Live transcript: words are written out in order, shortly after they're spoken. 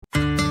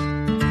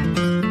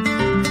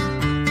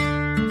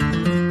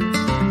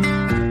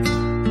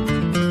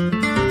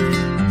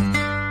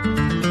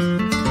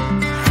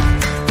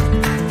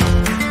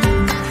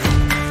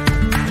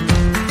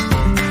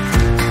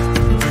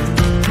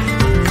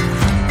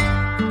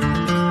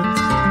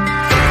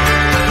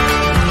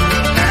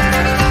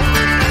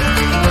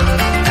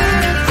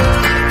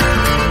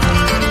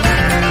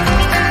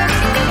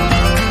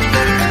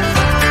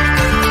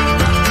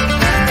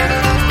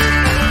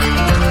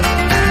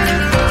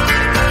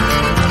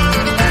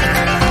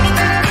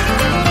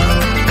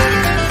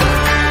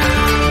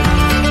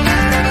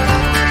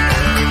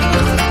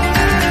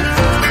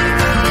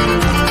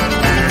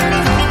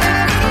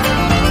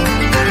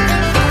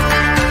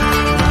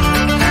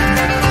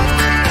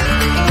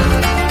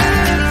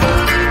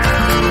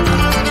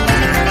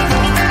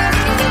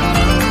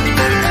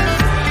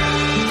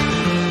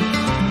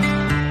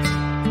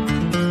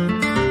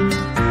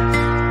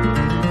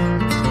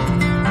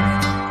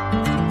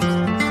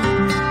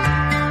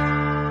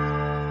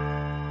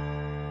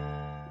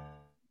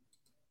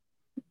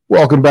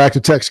Welcome back to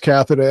Text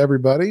Cathode,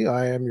 everybody.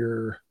 I am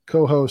your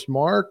co-host,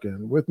 Mark,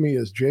 and with me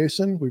is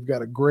Jason. We've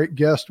got a great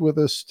guest with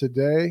us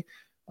today,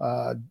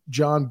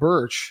 John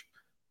Bursch.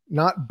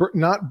 Not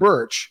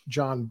Burch,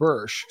 John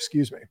Bursch,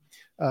 excuse me.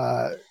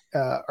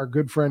 Our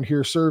good friend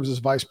here serves as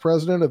vice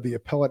president of the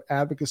Appellate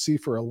Advocacy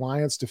for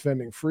Alliance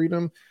Defending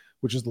Freedom,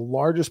 which is the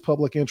largest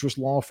public interest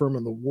law firm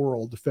in the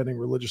world defending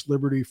religious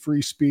liberty,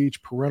 free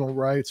speech, parental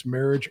rights,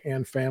 marriage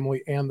and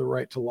family, and the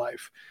right to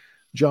life.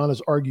 John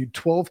has argued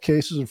 12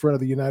 cases in front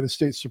of the United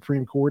States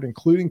Supreme Court,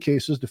 including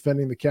cases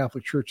defending the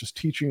Catholic Church's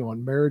teaching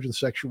on marriage and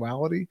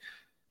sexuality.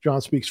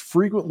 John speaks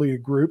frequently to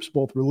groups,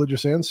 both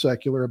religious and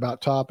secular, about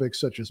topics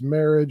such as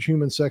marriage,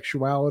 human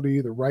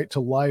sexuality, the right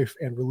to life,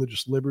 and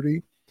religious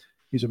liberty.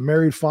 He's a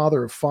married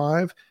father of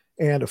 5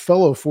 and a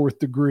fellow fourth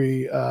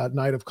degree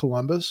Knight of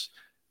Columbus,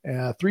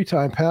 a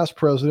 3-time past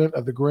president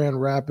of the Grand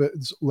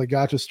Rapids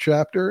Legatus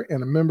chapter,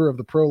 and a member of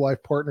the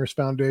Pro-Life Partners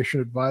Foundation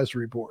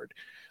Advisory Board.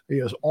 He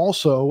is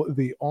also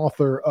the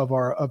author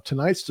of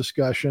tonight's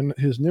discussion,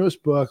 his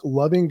newest book,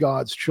 Loving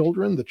God's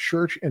Children, the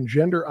Church and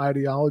Gender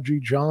Ideology.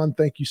 John,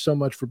 thank you so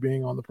much for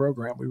being on the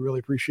program. We really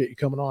appreciate you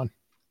coming on.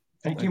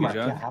 Thank you, Mark.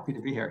 Yeah, happy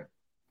to be here.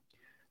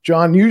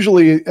 John,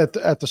 usually at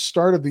the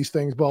start of these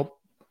things, well,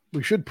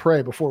 we should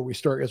pray before we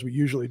start, as we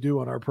usually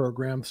do on our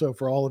program. So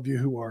for all of you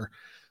who are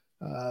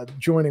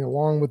joining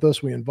along with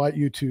us, we invite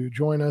you to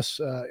join us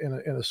in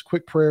a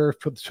quick prayer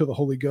to the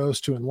Holy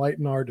Ghost to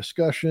enlighten our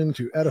discussion,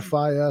 to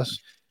edify us,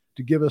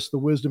 to give us the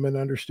wisdom and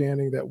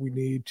understanding that we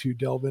need to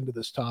delve into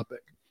this topic.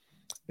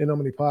 In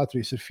nomine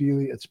Patris et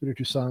Filii et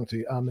Spiritus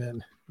Sancti.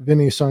 Amen.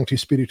 Veni Sancti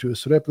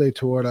Spiritus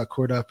repletor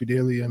corda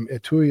fidelium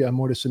et tui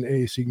amoris in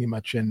ei signi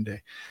macende.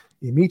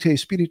 Imite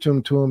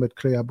spiritum tuum et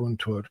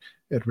creabuntur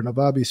et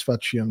renovabis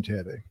faciam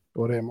terre.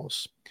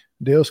 Oremus.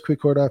 Deus qui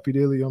corda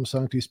fidelium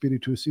Sancti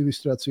Spiritus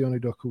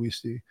illustratione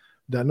docuisti,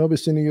 da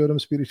nobis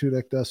iniorum spiritu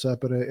recta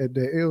sapere et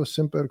de eo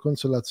semper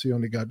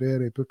consolatione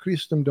gardere per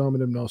Christum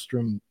Dominum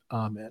nostrum.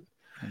 Amen.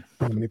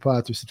 Nomine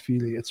Patris et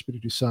Filii et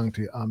Spiritus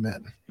Sancti.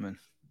 Amen.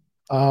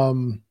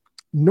 Amen.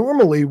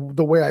 Normally,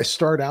 the way I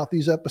start out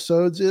these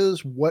episodes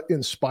is, what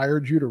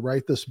inspired you to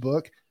write this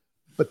book?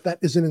 But that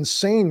is an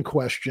insane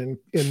question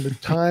in the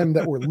time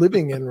that we're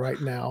living in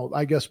right now.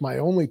 I guess my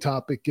only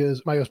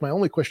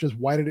question is,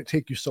 why did it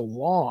take you so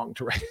long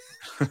to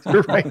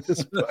write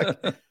this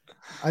book?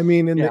 I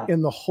mean,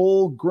 in the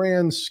whole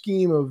grand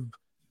scheme of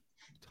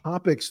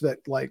topics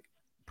that like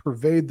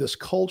pervade this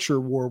culture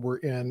war we're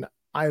in,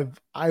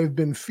 I've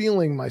been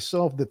feeling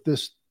myself that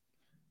this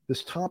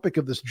topic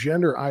of this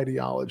gender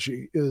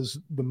ideology is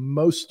the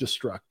most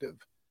destructive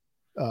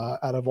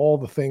out of all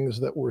the things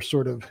that we're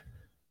sort of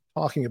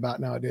talking about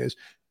nowadays.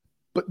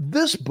 But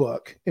this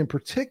book in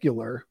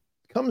particular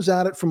comes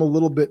at it from a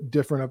little bit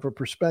different of a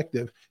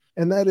perspective.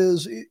 And that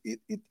is,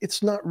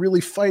 it's not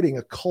really fighting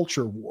a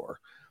culture war.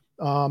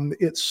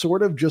 It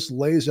sort of just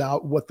lays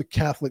out what the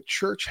Catholic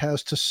Church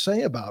has to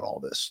say about all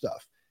this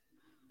stuff.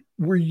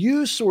 Were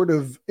you sort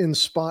of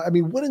inspired? I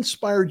mean, what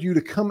inspired you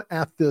to come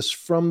at this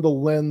from the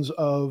lens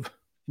of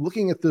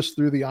looking at this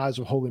through the eyes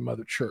of Holy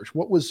Mother Church?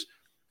 What was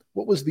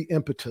the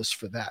impetus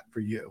for that for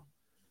you?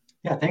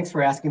 Yeah, thanks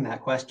for asking that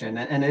question.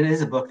 And it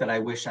is a book that I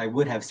wish I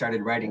would have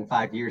started writing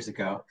 5 years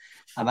ago.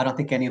 I don't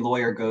think any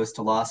lawyer goes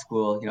to law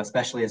school,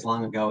 especially as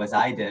long ago as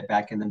I did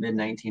back in the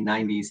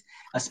mid-1990s,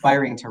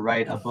 aspiring to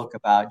write a book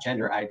about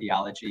gender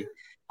ideology.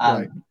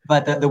 Right.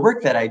 But the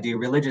work that I do,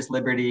 religious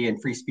liberty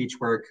and free speech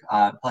work,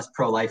 plus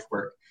pro-life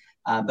work,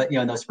 but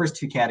in those first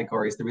 2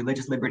 categories, the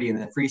religious liberty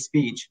and the free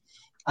speech,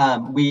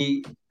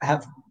 we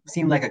have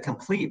seen like a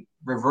complete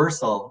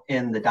reversal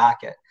in the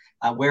docket.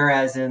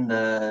 Whereas in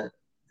the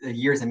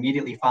years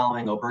immediately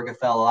following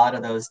Obergefell, a lot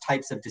of those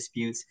types of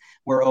disputes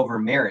were over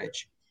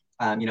marriage.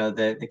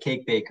 The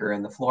cake baker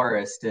and the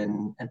florist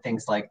and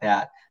things like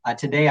that.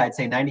 Today, I'd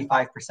say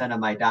 95% of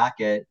my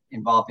docket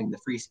involving the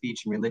free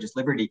speech and religious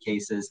liberty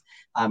cases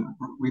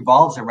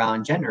revolves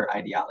around gender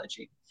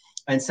ideology.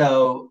 And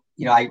so,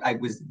 I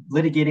was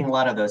litigating a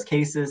lot of those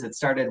cases. It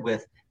started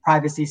with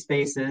privacy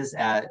spaces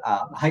at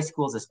high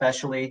schools,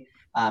 especially,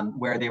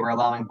 where they were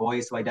allowing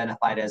boys who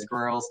identified as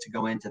girls to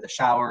go into the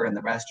shower and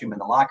the restroom and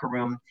the locker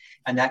room.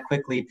 And that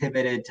quickly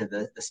pivoted to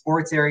the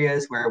sports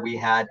areas, where we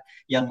had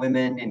young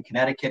women in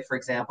Connecticut, for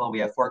example. We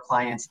have 4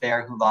 clients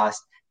there who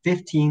lost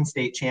 15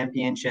 state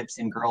championships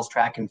in girls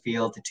track and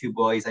field to 2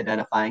 boys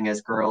identifying as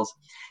girls.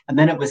 And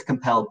then it was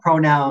compelled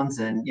pronouns.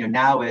 And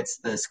now it's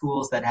the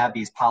schools that have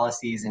these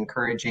policies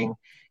encouraging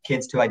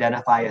kids to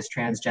identify as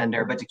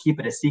transgender, but to keep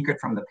it a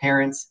secret from the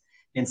parents.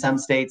 In some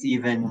states,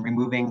 even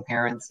removing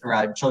parents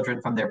or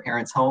children from their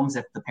parents' homes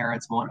if the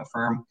parents won't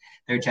affirm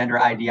their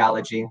gender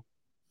ideology.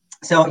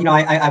 So,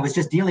 I was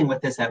just dealing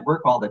with this at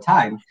work all the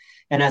time.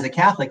 And as a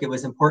Catholic, it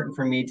was important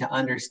for me to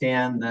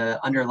understand the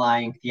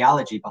underlying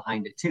theology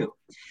behind it too.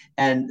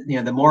 And,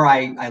 the more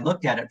I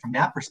looked at it from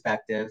that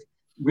perspective,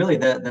 really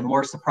the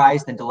more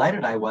surprised and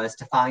delighted I was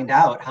to find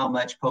out how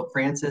much Pope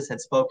Francis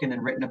had spoken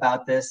and written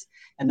about this.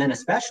 And then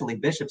especially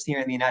bishops here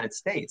in the United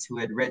States who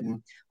had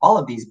written all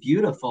of these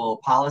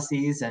beautiful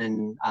policies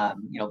and,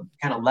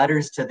 kind of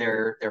letters to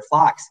their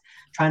flocks,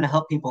 trying to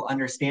help people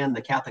understand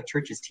the Catholic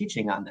Church's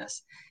teaching on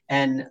this.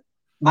 And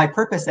my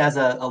purpose as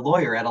a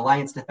lawyer at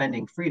Alliance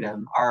Defending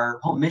Freedom, our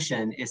whole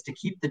mission is to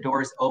keep the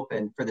doors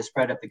open for the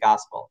spread of the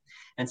gospel.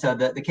 And so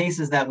the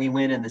cases that we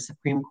win in the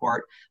Supreme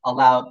Court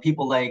allow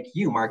people like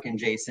you, Mark and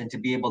Jason, to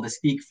be able to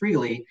speak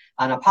freely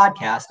on a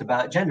podcast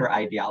about gender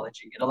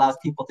ideology. It allows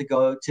people to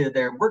go to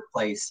their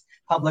workplace,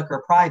 public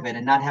or private,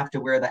 and not have to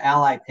wear the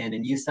ally pin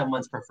and use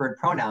someone's preferred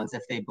pronouns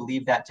if they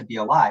believe that to be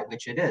a lie,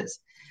 which it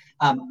is.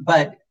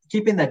 But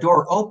keeping the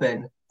door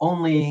open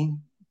only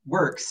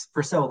works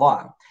for so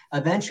long.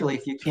 Eventually,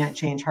 if you can't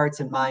change hearts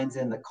and minds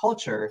in the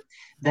culture,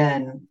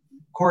 then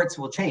courts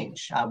will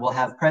change. We'll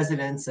have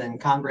presidents and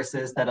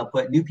congresses that'll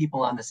put new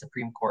people on the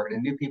Supreme Court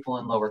and new people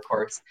in lower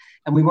courts,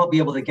 and we won't be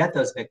able to get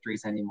those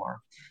victories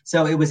anymore.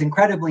 So it was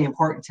incredibly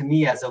important to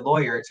me as a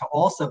lawyer to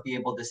also be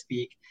able to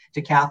speak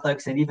to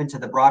Catholics and even to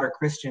the broader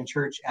Christian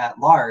church at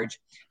large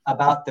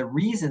about the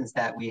reasons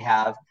that we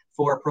have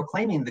for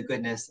proclaiming the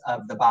goodness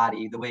of the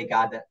body the way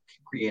God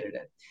created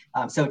it.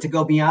 So to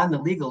go beyond the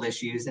legal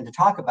issues and to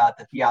talk about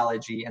the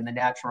theology and the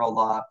natural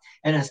law,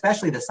 and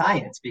especially the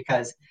science,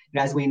 because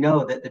as we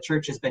know that the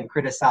church has been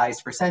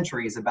criticized for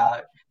centuries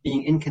about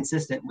being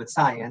inconsistent with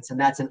science, and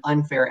that's an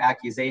unfair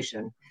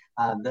accusation.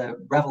 The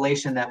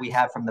revelation that we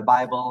have from the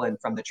Bible and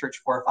from the church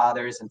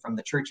forefathers and from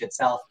the church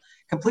itself,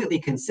 completely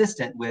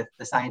consistent with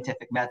the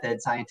scientific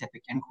method,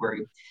 scientific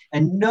inquiry.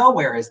 And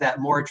nowhere is that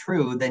more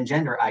true than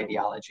gender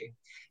ideology.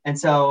 And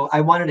so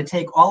I wanted to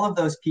take all of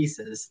those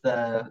pieces,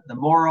 the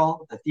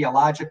moral, the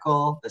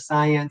theological, the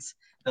science,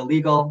 the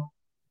legal,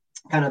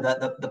 kind of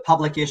the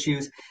public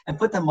issues, and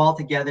put them all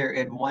together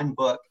in one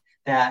book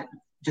that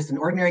just an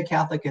ordinary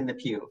Catholic in the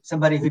pew,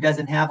 somebody who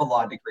doesn't have a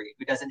law degree,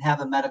 who doesn't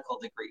have a medical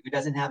degree, who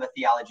doesn't have a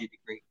theology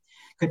degree,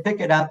 could pick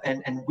it up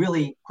and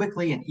really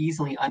quickly and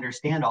easily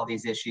understand all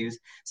these issues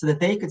so that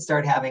they could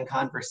start having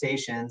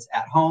conversations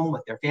at home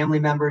with their family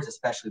members,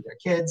 especially their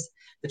kids,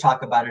 to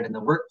talk about it in the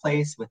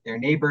workplace with their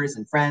neighbors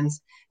and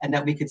friends, and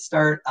that we could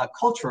start a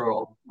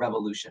cultural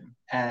revolution.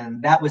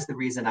 And that was the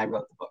reason I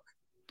wrote the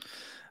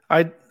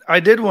book. I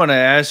did want to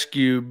ask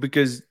you,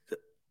 because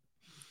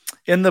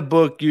in the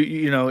book,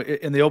 you know,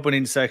 in the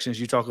opening sections,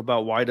 you talk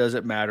about why does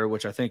it matter,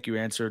 which I think you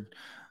answered,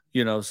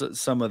 you know,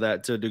 some of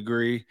that to a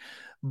degree.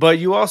 But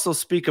you also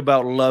speak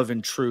about love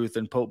and truth,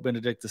 and Pope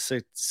Benedict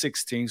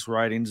XVI's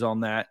writings on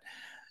that.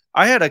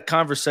 I had a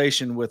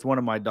conversation with one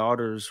of my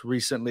daughters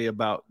recently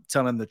about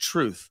telling the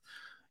truth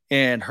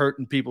and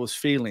hurting people's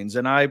feelings.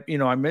 And I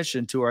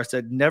mentioned to her, I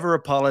said, never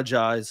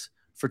apologize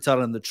for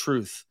telling the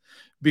truth.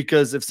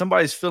 Because if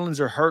somebody's feelings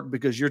are hurt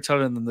because you're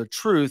telling them the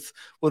truth,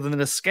 well, then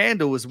the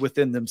scandal is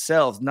within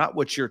themselves, not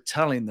what you're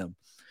telling them.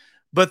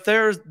 But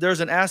there's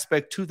an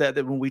aspect to that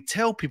when we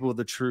tell people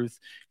the truth,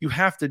 you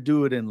have to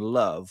do it in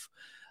love.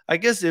 I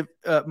guess if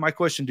my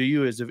question to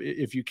you is,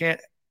 if you can't,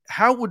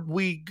 how would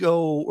we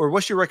go, or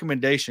what's your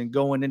recommendation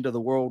going into the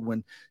world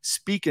when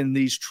speaking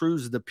these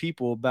truths to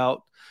people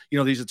about, you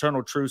know, these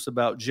eternal truths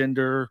about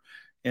gender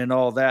and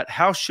all that?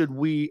 How should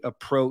we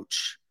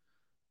approach,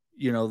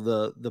 you know,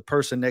 the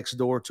person next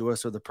door to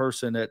us or the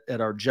person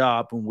at our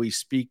job when we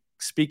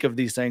speak of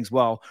these things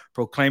while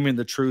proclaiming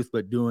the truth,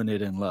 but doing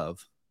it in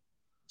love?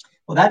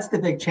 Well, that's the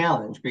big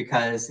challenge,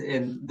 because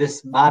in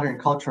this modern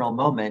cultural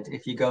moment,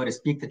 if you go to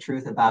speak the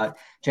truth about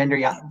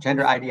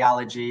gender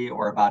ideology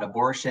or about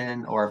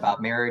abortion or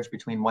about marriage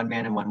between one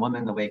man and one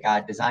woman, the way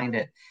God designed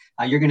it,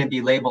 you're going to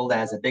be labeled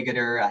as a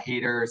bigoter, a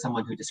hater,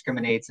 someone who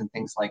discriminates and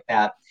things like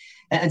that.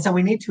 And so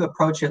we need to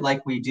approach it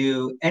like we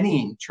do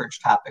any church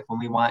topic when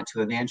we want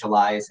to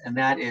evangelize, and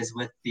that is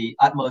with the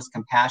utmost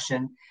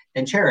compassion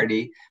and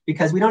charity,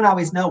 because we don't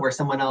always know where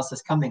someone else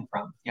is coming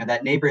from. You know,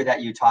 that neighbor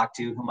that you talk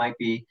to who might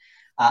be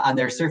on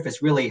their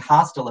surface really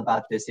hostile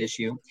about this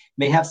issue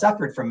may have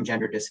suffered from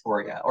gender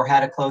dysphoria or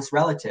had a close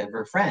relative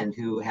or friend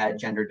who had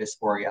gender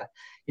dysphoria,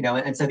 you know,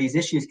 and so these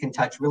issues can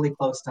touch really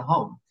close to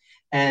home.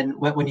 And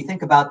when you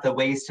think about the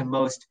ways to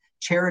most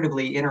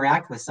charitably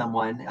interact with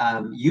someone,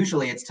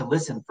 usually it's to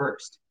listen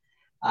first.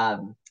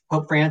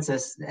 Pope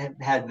Francis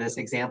had this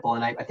example,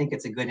 and I think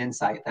it's a good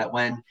insight, that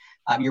when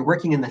you're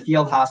working in the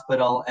field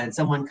hospital and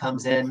someone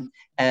comes in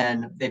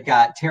and they've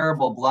got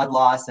terrible blood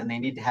loss and they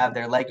need to have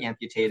their leg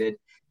amputated,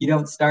 you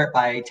don't start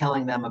by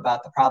telling them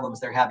about the problems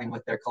they're having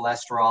with their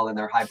cholesterol and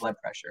their high blood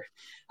pressure.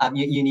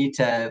 You need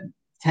to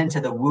tend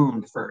to the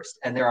wound first.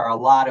 And there are a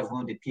lot of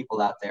wounded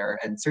people out there,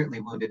 and certainly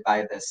wounded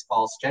by this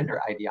false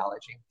gender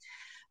ideology.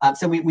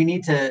 So we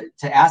need to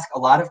ask a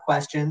lot of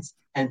questions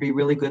and be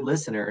really good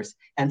listeners.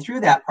 And through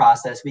that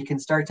process, we can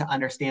start to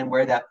understand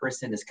where that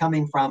person is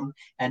coming from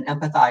and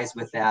empathize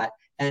with that.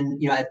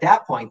 And, you know, at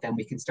that point, then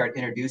we can start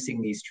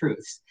introducing these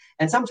truths.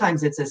 And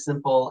sometimes it's as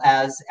simple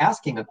as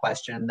asking a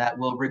question that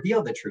will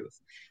reveal the truth.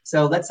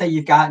 So let's say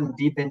you've gotten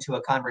deep into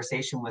a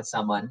conversation with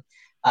someone,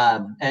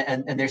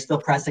 and they're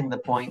still pressing the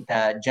point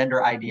that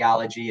gender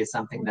ideology is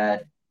something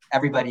that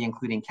everybody,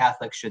 including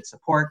Catholics, should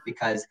support,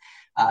 because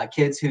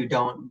kids who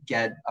don't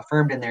get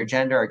affirmed in their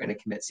gender are going to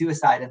commit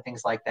suicide and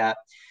things like that.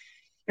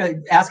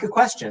 Ask a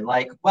question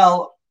like,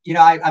 well,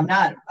 I'm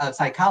not a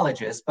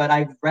psychologist, but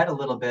I've read a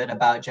little bit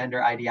about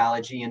gender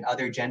ideology and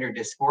other gender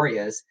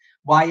dysphorias.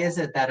 Why is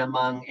it that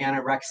among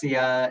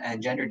anorexia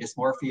and gender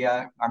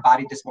dysmorphia or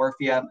body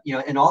dysmorphia,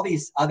 and all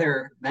these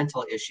other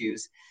mental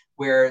issues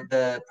where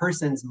the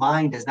person's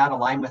mind is not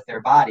aligned with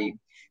their body,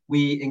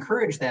 we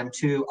encourage them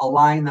to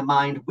align the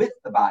mind with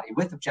the body,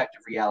 with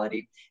objective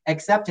reality,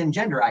 except in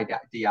gender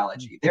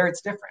ideology. There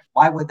it's different.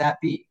 Why would that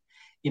be?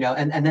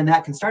 And then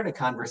that can start a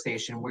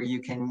conversation where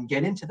you can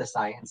get into the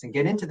science and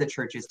get into the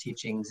church's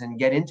teachings and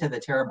get into the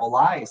terrible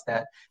lies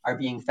that are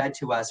being fed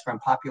to us from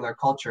popular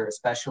culture,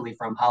 especially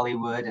from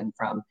Hollywood and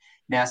from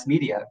mass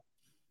media.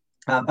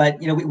 But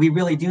we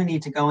really do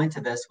need to go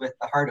into this with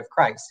the heart of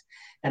Christ.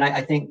 And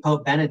I think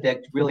Pope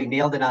Benedict really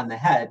nailed it on the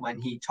head when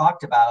he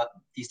talked about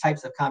these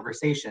types of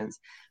conversations,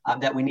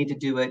 that we need to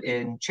do it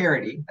in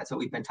charity. That's what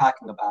we've been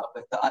talking about,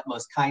 with the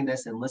utmost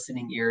kindness and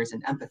listening ears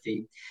and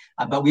empathy.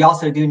 But we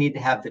also do need to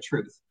have the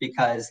truth,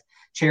 because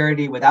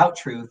charity without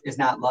truth is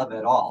not love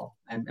at all.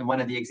 And one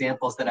of the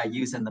examples that I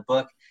use in the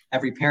book,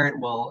 every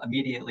parent will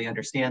immediately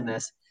understand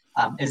this,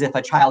 is if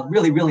a child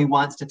really, really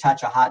wants to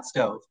touch a hot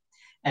stove,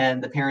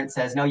 and the parent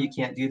says, no, you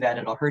can't do that,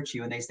 it'll hurt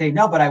you. And they say,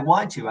 no, but I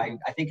want to. I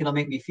think it'll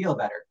make me feel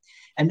better.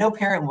 And no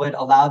parent would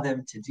allow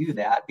them to do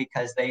that,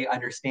 because they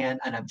understand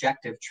an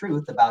objective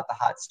truth about the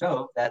hot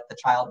stove that the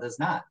child does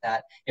not,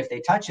 that if they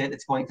touch it,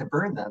 it's going to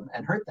burn them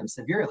and hurt them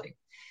severely.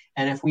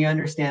 And if we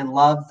understand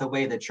love the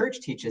way the church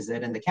teaches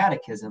it in the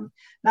catechism,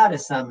 not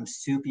as some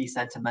soupy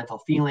sentimental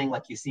feeling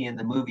like you see in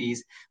the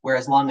movies, where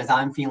as long as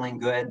I'm feeling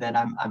good, then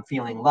I'm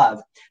feeling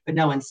love. But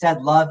no,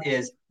 instead, love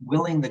is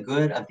willing the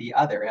good of the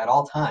other at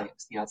all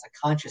times. It's a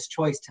conscious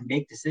choice to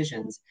make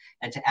decisions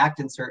and to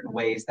act in certain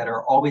ways that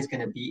are always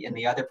going to be in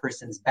the other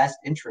person's best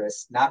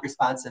interests, not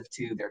responsive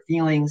to their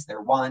feelings,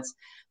 their wants,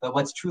 but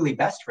what's truly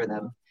best for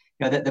them.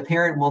 That the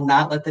parent will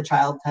not let the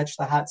child touch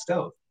the hot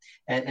stove.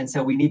 And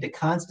so we need to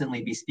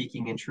constantly be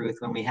speaking in truth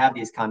when we have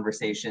these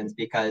conversations,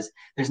 because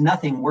there's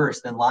nothing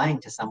worse than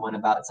lying to someone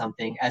about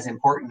something as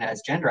important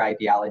as gender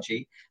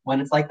ideology, when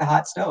it's like the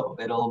hot stove.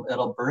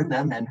 It'll burn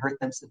them and hurt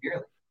them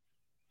severely.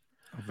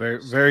 Very,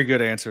 very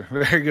good answer.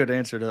 Very good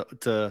answer to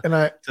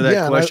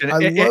that question.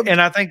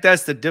 And I think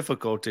that's the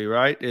difficulty,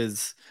 right?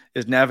 Is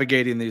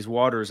navigating these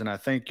waters. And I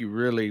think you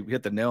really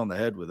hit the nail on the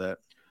head with that.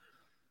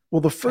 Well,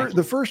 the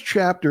first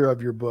chapter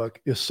of your book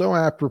is so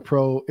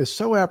apropos.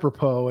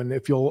 And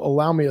if you'll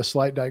allow me a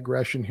slight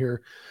digression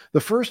here,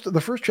 the first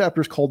chapter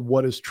is called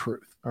 "What is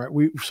Truth?" All right,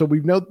 we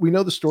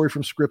know the story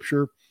from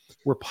Scripture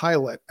where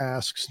Pilate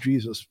asks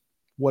Jesus,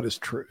 "What is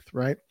truth?"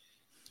 Right,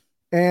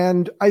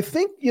 and I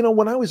think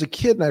when I was a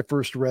kid and I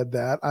first read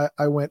that,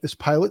 I went, "Is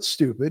Pilate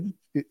stupid?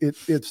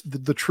 It's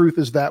the truth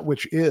is that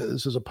which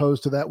is, as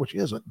opposed to that which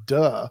isn't."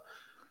 Duh.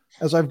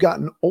 As I've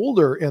gotten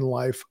older in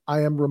life,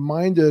 I am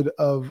reminded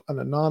of an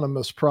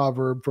anonymous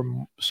proverb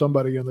from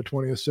somebody in the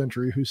 20th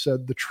century who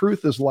said, "The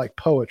truth is like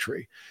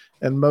poetry,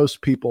 and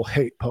most people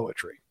hate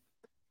poetry."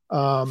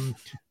 I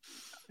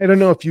don't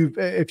know if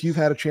you've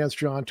had a chance,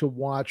 John, to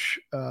watch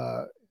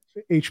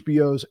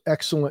HBO's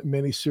excellent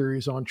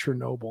miniseries on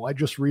Chernobyl. I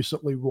just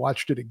recently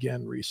watched it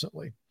again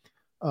recently.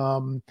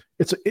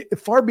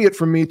 Far be it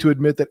from me to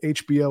admit that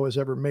HBO has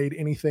ever made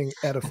anything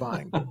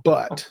edifying,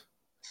 but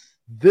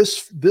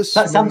this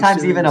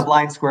sometimes even a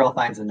blind squirrel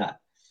finds a nut.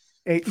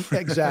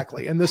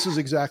 Exactly. And this is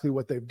exactly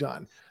what they've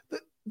done.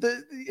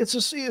 It's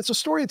a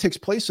story that takes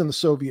place in the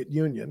Soviet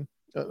Union,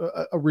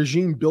 a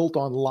regime built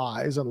on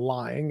lies and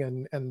lying,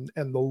 and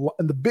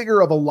the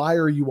bigger of a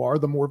liar you are,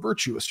 the more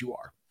virtuous you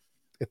are.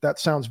 If that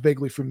sounds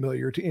vaguely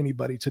familiar to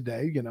anybody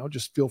today,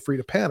 just feel free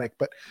to panic.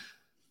 But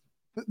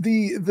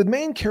the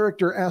main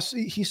character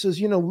he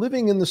says,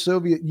 living in the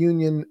Soviet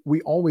Union,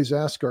 we always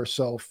ask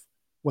ourselves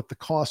what the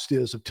cost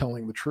is of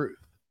telling the truth.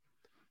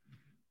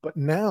 But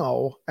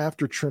now,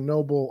 after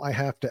Chernobyl, I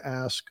have to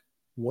ask,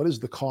 what is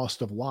the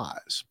cost of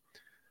lies?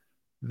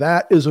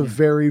 That is a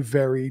very,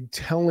 very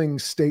telling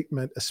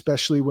statement,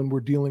 especially when we're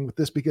dealing with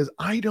this, because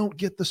I don't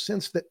get the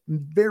sense that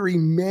very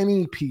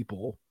many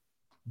people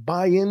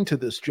buy into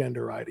this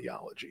gender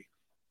ideology,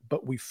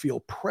 but we feel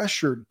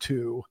pressured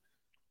to,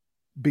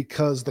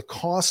 because the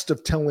cost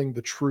of telling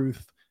the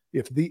truth,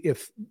 if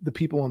the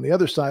people on the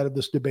other side of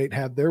this debate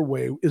had their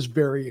way, is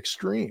very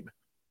extreme.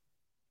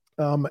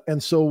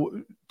 And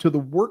so to the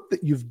work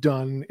that you've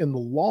done in the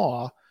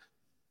law,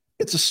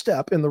 it's a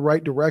step in the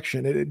right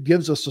direction. It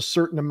gives us a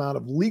certain amount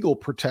of legal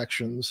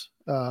protections.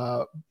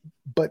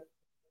 But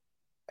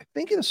I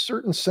think in a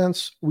certain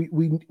sense,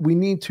 we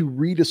need to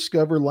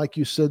rediscover, like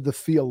you said, the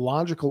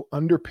theological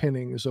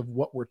underpinnings of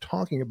what we're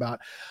talking about.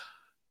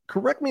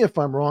 Correct me if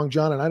I'm wrong,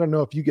 John, and I don't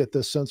know if you get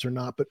this sense or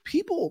not, but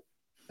people,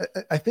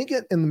 I think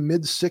in the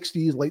mid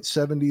 60s, late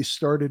 70s,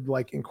 started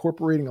like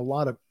incorporating a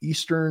lot of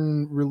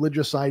Eastern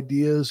religious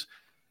ideas.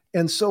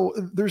 And so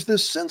there's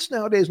this sense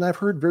nowadays, and I've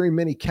heard very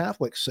many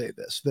Catholics say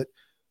this, that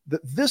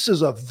this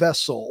is a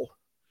vessel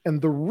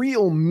and the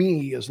real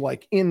me is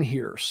like in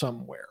here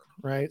somewhere.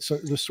 right? So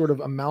this sort of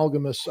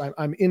amalgamous,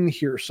 I'm in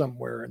here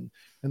somewhere,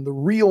 and the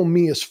real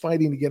me is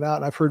fighting to get out.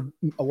 And I've heard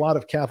a lot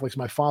of Catholics,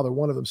 my father,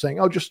 one of them saying,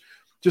 "Oh, just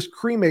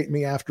cremate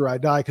me after I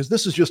die, because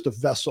this is just a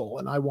vessel,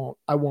 and I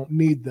won't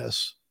need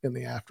this in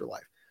the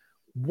afterlife."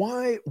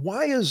 Why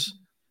is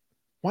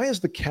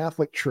the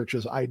Catholic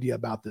Church's idea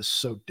about this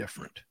so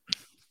different?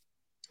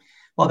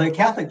 Well, the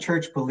Catholic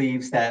Church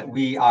believes that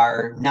we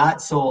are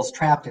not souls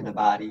trapped in a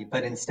body,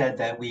 but instead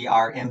that we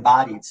are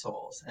embodied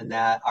souls, and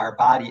that our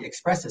body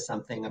expresses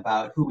something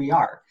about who we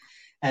are.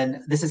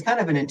 And this is kind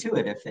of an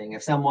intuitive thing.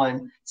 If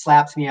someone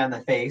slaps me on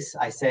the face,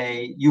 I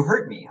say, "You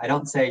hurt me." I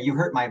don't say, "You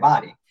hurt my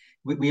body."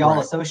 We all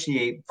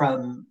associate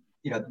from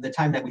the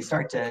time that we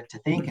start to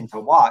think and to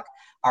walk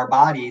our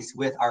bodies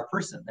with our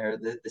person. They're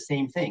the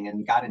same thing,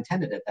 and God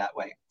intended it that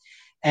way.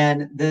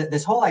 And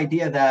this whole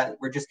idea that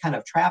we're just kind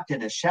of trapped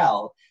in a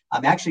shell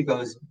actually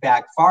goes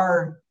back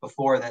far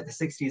before the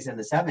 60s and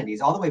the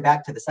 70s, all the way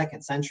back to the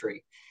 2nd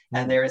century.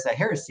 And there is a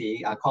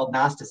heresy called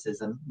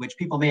Gnosticism, which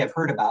people may have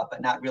heard about,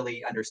 but not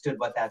really understood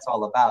what that's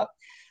all about.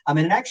 And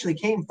it actually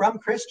came from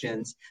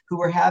Christians who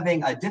were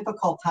having a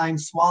difficult time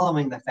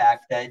swallowing the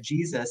fact that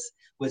Jesus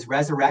was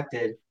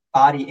resurrected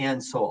body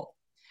and soul.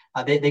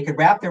 They could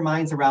wrap their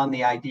minds around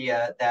the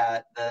idea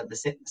that the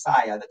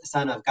Messiah, that the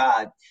Son of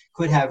God,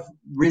 could have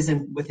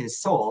risen with his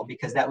soul,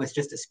 because that was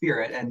just a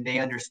spirit, and they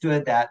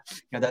understood that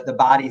that the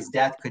body's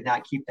death could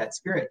not keep that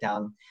spirit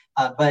down.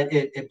 But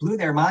it blew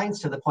their minds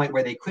to the point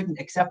where they couldn't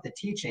accept the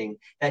teaching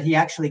that he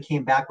actually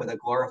came back with a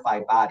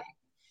glorified body.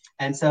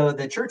 And so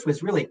the church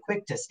was really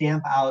quick to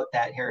stamp out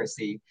that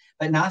heresy.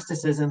 But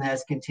Gnosticism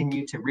has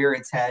continued to rear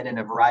its head in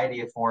a variety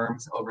of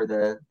forms over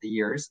the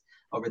years,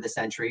 over the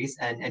centuries.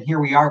 And here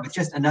we are with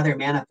just another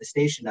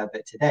manifestation of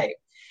it today.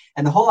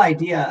 And the whole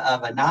idea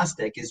of a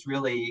Gnostic is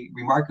really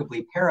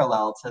remarkably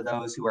parallel to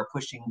those who are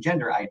pushing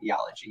gender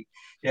ideology.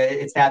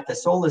 It's that the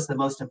soul is the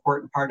most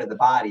important part of the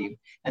body.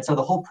 And so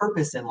the whole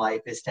purpose in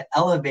life is to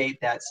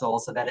elevate that soul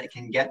so that it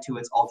can get to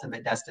its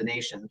ultimate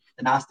destination.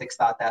 The Gnostics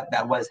thought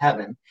that was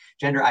heaven.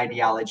 Gender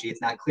ideology,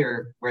 it's not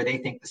clear where they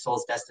think the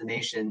soul's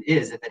destination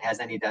is, if it has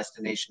any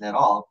destination at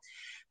all.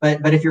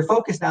 But if you're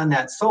focused on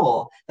that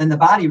soul, then the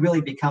body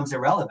really becomes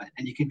irrelevant,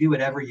 and you can do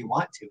whatever you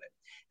want to it.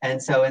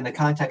 And so in the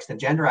context of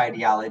gender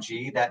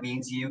ideology, that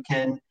means you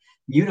can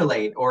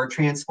mutilate or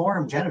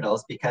transform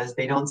genitals because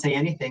they don't say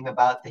anything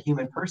about the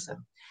human person.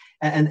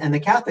 And the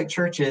Catholic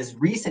Church's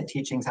recent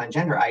teachings on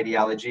gender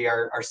ideology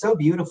are so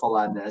beautiful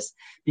on this,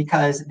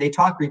 because they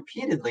talk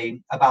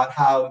repeatedly about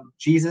how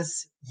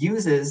Jesus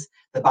uses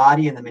the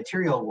body in the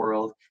material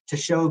world to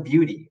show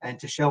beauty and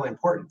to show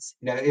importance.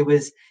 It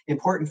was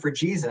important for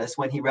Jesus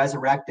when he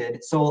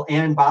resurrected soul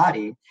and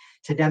body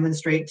to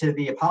demonstrate to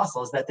the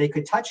apostles that they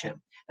could touch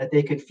him, that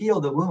they could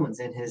feel the wounds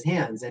in his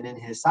hands and in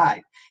his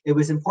side. It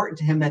was important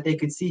to him that they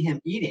could see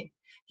him eating.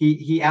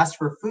 He asked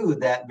for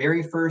food that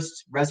very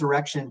first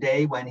resurrection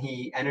day when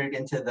he entered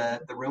into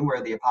the room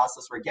where the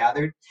apostles were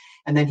gathered.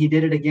 And then he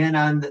did it again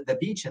on the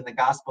beach in the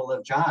Gospel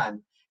of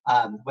John,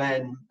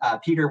 when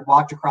Peter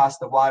walked across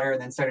the water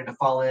and then started to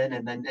fall in,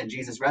 and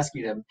Jesus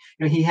rescued him.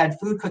 He had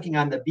food cooking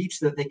on the beach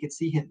so that they could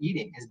see him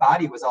eating. His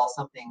body was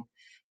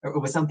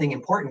something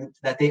important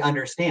that they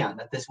understand,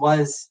 that this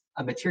was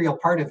a material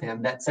part of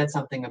him that said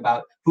something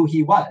about who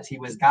he was. He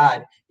was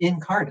God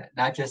incarnate,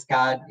 not just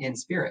God in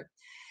spirit.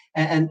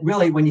 And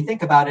really, when you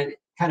think about it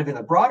kind of in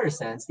a broader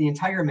sense, the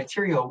entire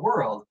material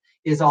world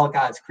is all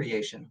God's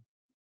creation.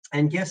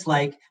 And gifts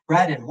like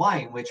bread and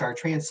wine, which are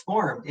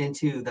transformed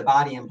into the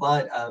body and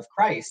blood of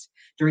Christ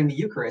during the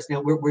Eucharist.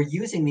 We're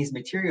using these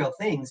material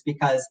things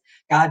because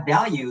God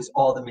values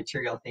all the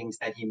material things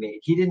that he made.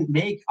 He didn't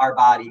make our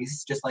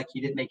bodies, just like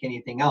he didn't make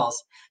anything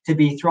else, to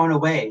be thrown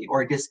away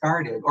or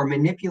discarded or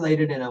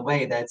manipulated in a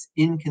way that's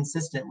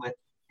inconsistent with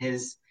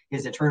his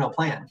eternal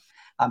plan.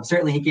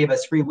 Certainly, he gave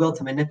us free will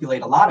to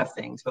manipulate a lot of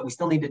things, but we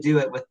still need to do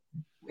it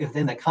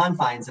within the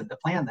confines of the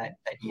plan that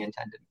he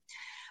intended.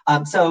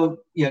 So,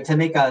 to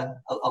make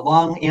a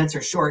long answer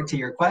short to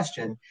your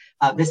question,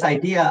 this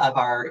idea of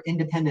our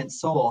independent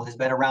soul has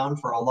been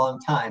around for a long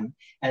time,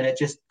 and it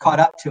just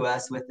caught up to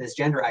us with this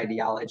gender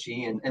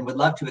ideology, and would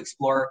love to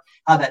explore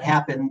how that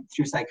happened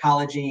through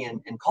psychology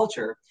and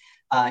culture.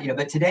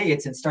 But today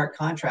it's in stark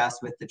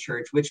contrast with the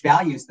church, which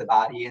values the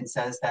body and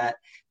says that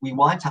we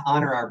want to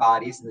honor our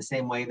bodies in the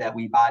same way that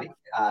we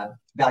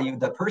value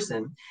the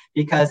person,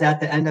 because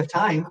at the end of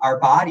time, our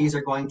bodies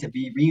are going to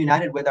be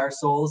reunited with our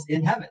souls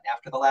in heaven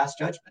after the last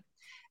judgment.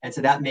 And so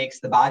that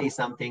makes the body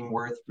something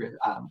worth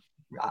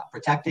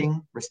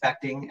protecting,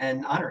 respecting,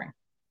 and honoring.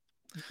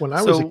 When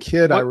I was a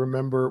kid, I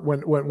remember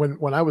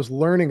when I was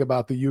learning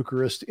about the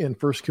Eucharist in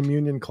First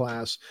Communion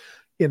class,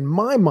 in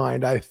my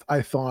mind,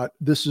 I thought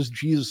this is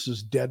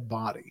Jesus's dead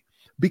body,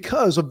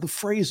 because of the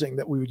phrasing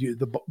that we would use,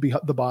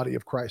 the body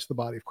of Christ, the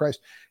body of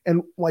Christ.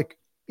 And on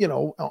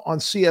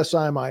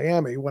CSI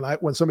Miami,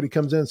 when somebody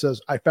comes in and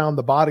says, "I found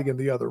the body in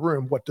the other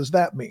room," what does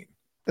that mean?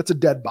 That's a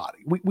dead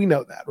body. We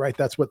know that, right?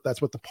 That's what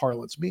the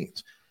parlance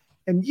means.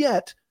 And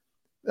yet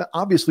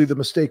Obviously, the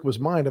mistake was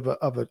mine of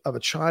a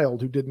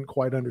child who didn't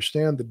quite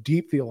understand the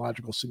deep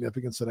theological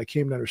significance that I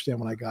came to understand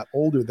when I got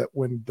older, that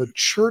when the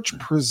church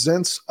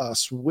presents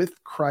us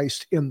with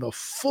Christ in the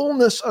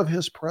fullness of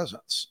his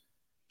presence,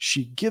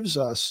 she gives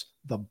us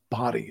the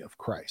body of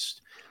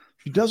Christ.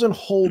 She doesn't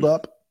hold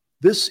up,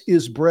 this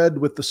is bread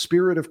with the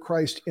Spirit of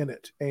Christ in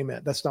it.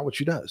 Amen. That's not what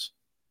she does.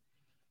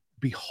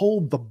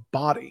 Behold the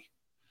body.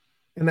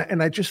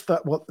 And I just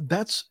thought, well,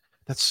 that's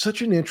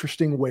such an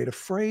interesting way to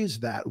phrase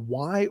that.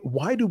 Why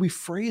do we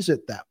phrase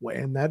it that way?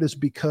 And that is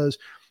because,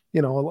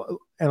 and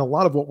a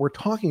lot of what we're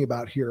talking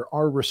about here,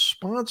 our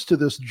response to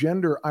this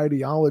gender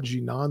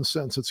ideology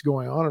nonsense that's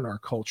going on in our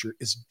culture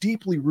is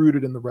deeply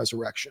rooted in the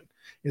resurrection.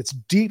 It's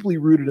deeply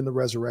rooted in the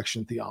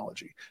resurrection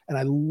theology. And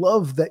I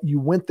love that you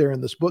went there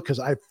in this book, because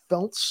I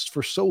felt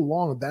for so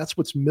long that's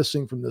what's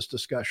missing from this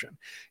discussion.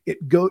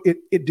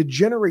 It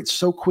degenerates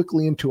so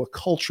quickly into a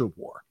culture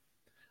war.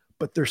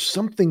 But there's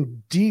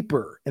something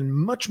deeper and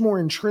much more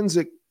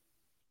intrinsic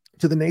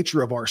to the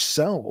nature of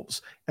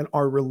ourselves and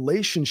our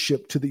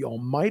relationship to the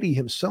Almighty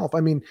himself. I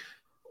mean,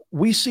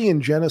 we see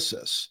in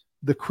Genesis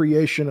the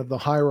creation of the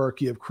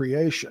hierarchy of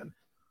creation.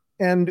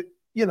 And,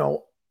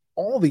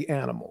 all the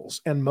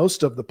animals and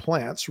most of the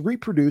plants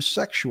reproduce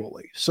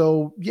sexually.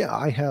 So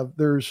yeah,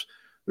 there's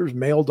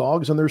male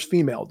dogs and there's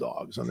female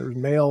dogs, and there's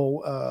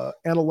male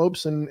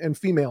antelopes and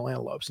female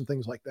antelopes and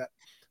things like that.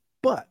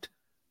 But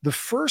the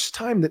first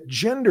time that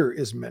gender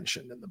is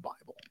mentioned in the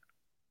Bible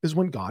is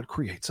when God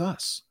creates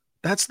us.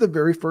 That's the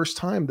very first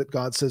time that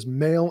God says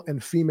male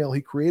and female,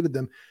 he created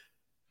them,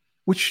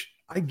 which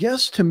I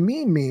guess to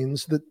me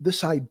means that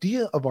this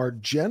idea of our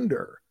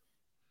gender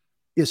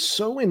is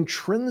so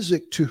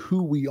intrinsic to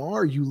who we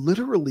are, you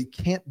literally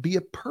can't be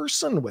a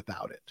person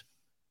without it.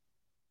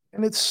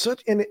 And it's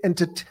such, and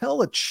to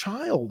tell a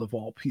child of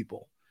all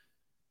people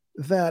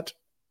that,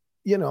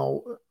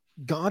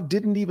 God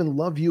didn't even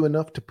love you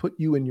enough to put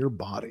you in your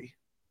body.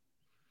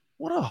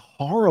 What a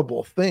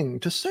horrible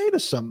thing to say to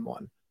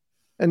someone.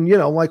 And,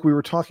 like we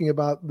were talking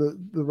about the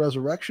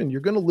resurrection,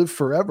 you're going to live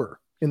forever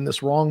in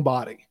this wrong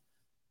body.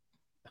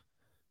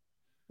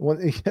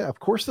 Of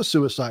course, the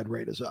suicide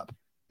rate is up.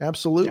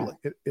 Absolutely.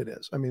 Yeah. It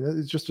is. I mean,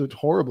 it's just a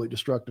horribly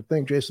destructive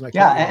thing. Jason,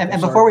 and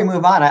before we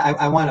move on,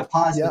 I want to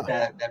pause with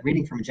that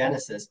reading from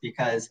Genesis,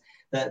 because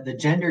the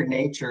gendered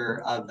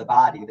nature of the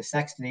body, the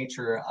sexed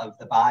nature of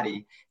the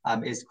body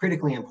is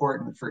critically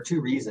important for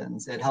two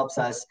reasons. It helps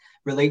us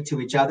relate to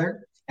each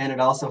other, and it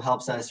also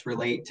helps us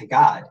relate to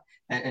God.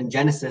 And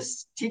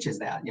Genesis teaches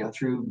that,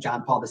 through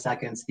John Paul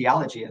II's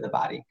theology of the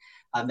body,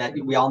 that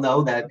we all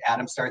know that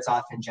Adam starts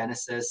off in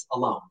Genesis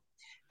alone,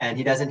 and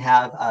he doesn't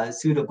have a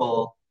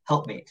suitable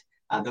helpmate.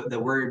 The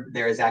word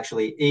there is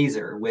actually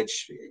azer,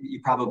 which you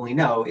probably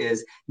know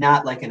is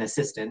not like an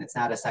assistant. It's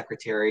not a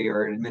secretary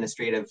or an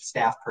administrative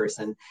staff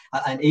person.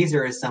 An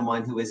azer is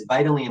someone who is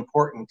vitally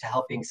important to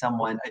helping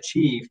someone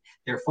achieve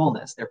their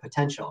fullness, their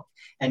potential.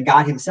 And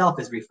God himself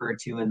is referred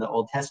to in the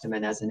Old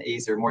Testament as an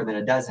azer more than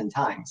a dozen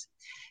times.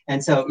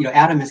 And so,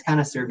 Adam has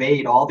kind of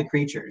surveyed all the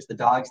creatures, the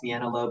dogs, the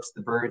antelopes,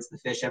 the birds, the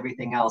fish,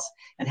 everything else,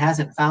 and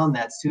hasn't found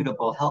that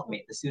suitable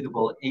helpmate, the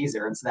suitable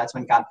azer. And so that's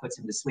when God puts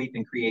him to sleep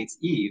and creates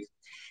Eve.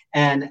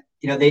 And,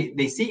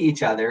 they see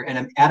each other,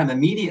 and Adam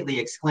immediately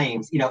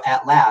exclaims,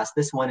 at last,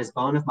 this one is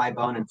bone of my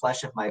bone and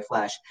flesh of my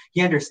flesh.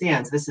 He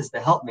understands this is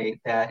the helpmate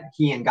that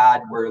he and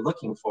God were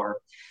looking for.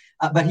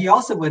 But he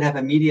also would have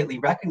immediately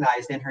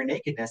recognized in her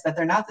nakedness that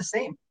they're not the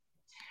same,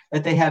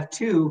 that they have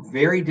two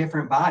very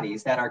different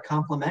bodies that are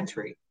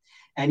complementary.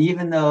 And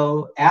even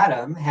though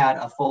Adam had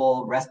a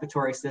full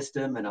respiratory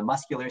system and a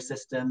muscular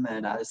system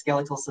and a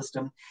skeletal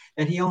system,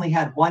 that he only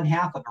had one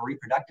half of a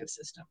reproductive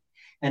system.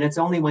 And it's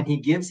only when he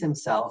gives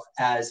himself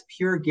as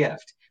pure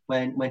gift,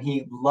 when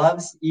he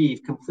loves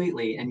Eve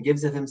completely and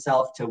gives of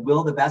himself to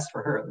will the best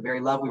for her, the very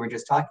love we were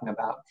just talking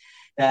about,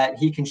 that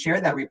he can share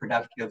that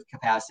reproductive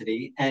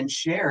capacity and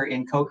share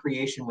in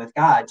co-creation with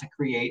God to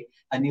create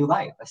a new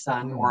life, a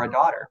son or a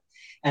daughter.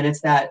 And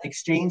it's that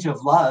exchange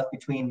of love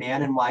between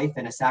man and wife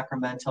in a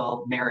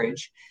sacramental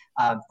marriage,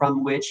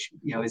 from which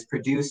is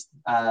produced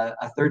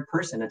a third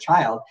person, a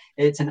child.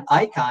 It's an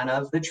icon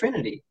of the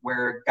Trinity,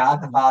 where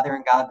God the Father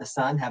and God the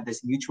Son have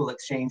this mutual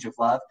exchange of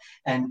love,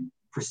 and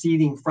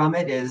proceeding from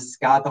it is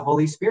God the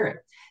Holy Spirit.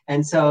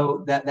 And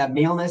so that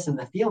maleness and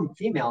the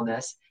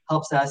femaleness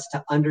helps us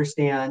to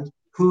understand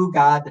who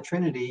God the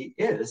Trinity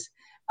is,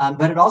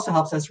 but it also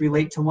helps us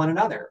relate to one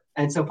another.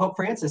 And so Pope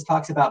Francis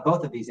talks about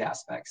both of these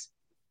aspects.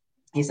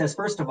 He says,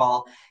 first of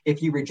all,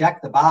 if you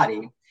reject the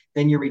body,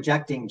 then you're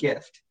rejecting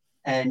gift,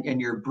 and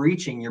you're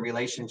breaching your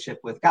relationship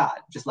with God,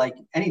 just like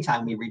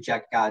anytime we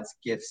reject God's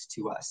gifts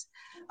to us.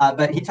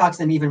 But he talks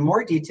in even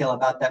more detail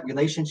about that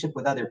relationship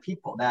with other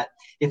people, that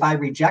if I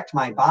reject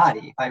my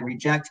body, if I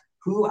reject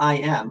who I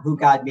am, who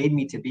God made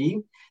me to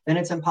be, then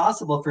it's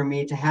impossible for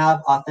me to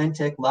have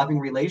authentic, loving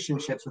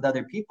relationships with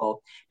other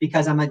people,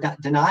 because I'm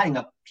denying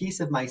a piece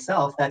of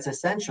myself that's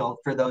essential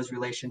for those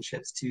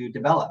relationships to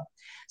develop.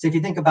 So if you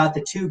think about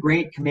the two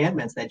great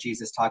commandments that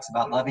Jesus talks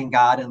about, loving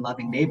God and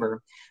loving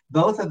neighbor,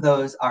 both of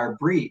those are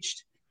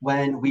breached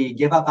when we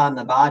give up on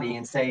the body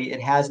and say it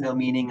has no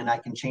meaning and I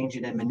can change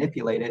it and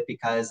manipulate it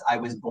because I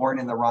was born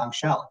in the wrong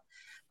shell.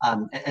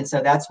 And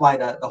so that's why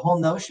the whole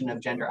notion of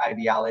gender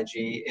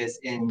ideology is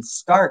in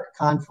stark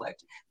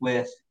conflict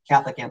with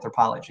Catholic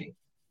anthropology.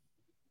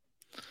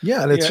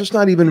 Yeah, and it's just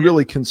not even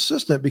really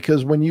consistent,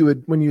 because when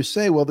you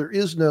say, well, there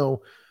is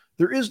no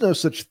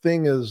such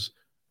thing as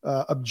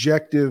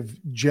objective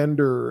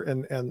gender,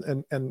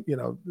 and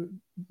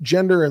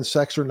gender and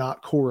sex are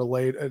not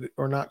correlated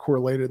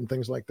and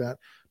things like that.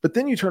 But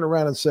then you turn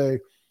around and say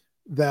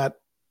that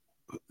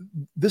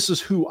this is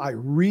who I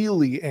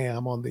really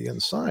am on the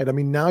inside. I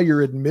mean, now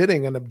you're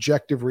admitting an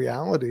objective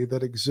reality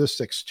that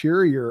exists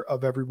exterior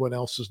of everyone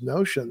else's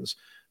notions,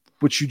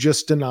 which you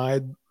just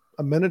denied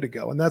a minute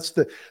ago. And that's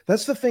the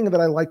thing that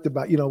I liked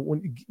about,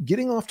 when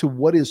getting off to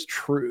what is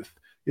truth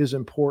is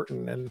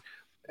important. And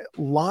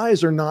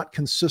lies are not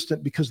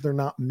consistent because they're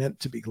not meant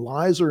to be.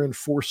 Lies are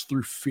enforced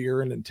through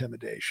fear and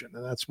intimidation.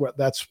 And that's what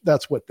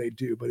they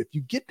do. But if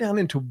you get down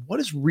into what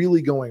is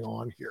really going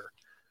on here,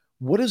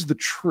 what is the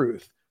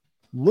truth?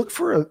 Look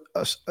for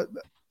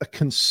a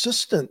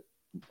consistent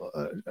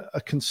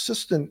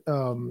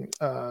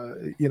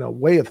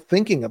way of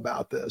thinking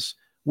about this,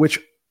 which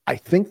I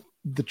think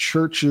the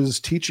church's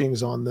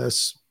teachings on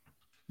this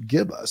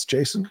give us.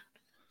 Jason?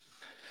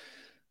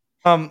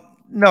 No,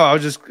 I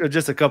was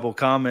just a couple of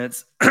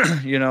comments,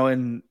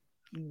 and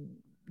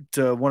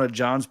to one of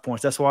John's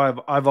points. That's why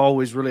I've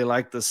always really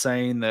liked the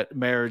saying that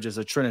marriage is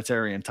a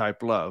Trinitarian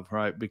type love,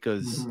 right?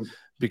 Because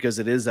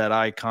it is that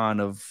icon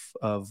of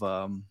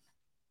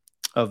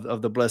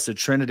the Blessed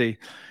Trinity.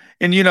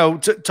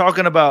 And,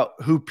 talking about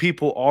who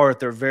people are at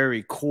their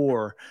very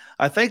core,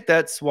 I think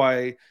that's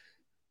why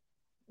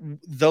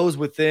those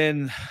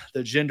within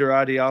the gender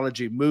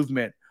ideology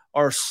movement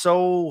are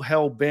so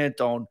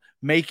hell-bent on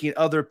making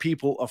other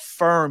people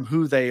affirm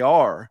who they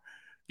are,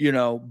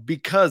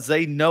 because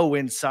they know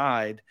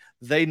inside,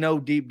 they know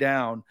deep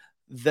down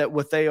that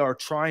what they are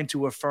trying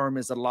to affirm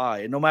is a lie.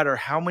 And no matter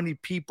how many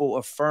people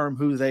affirm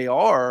who they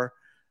are,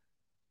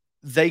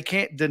 they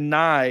can't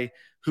deny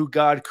who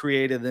God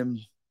created them,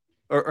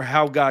 or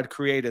how God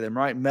created them,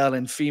 right? Male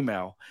and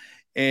female.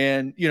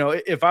 And,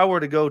 if I were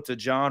to go to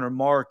John or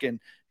Mark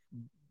and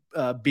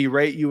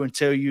berate you and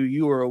tell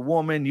you were a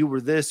woman, you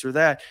were this or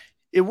that,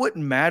 it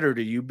wouldn't matter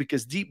to you,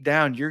 because deep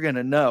down you're going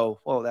to know,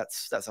 well,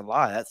 that's a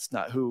lie. That's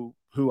not who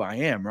I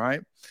am,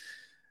 right?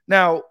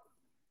 Now,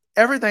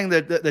 everything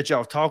that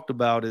y'all talked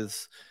about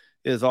is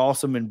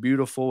awesome and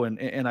beautiful,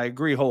 and I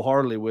agree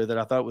wholeheartedly with it.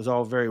 I thought it was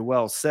all very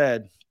well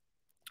said.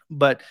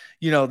 But,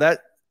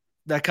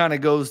 that kind of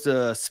goes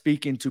to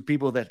speaking to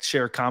people that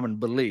share common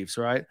beliefs,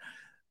 right?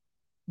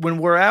 When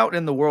we're out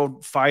in the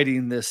world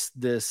fighting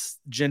this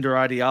gender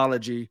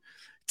ideology,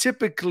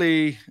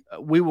 typically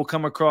we will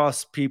come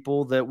across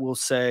people that will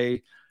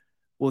say,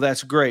 well,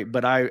 that's great,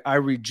 but I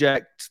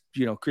reject,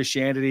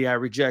 Christianity. I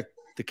reject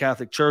the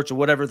Catholic Church, or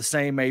whatever the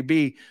saying may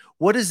be.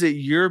 What is it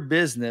your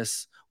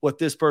business what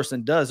this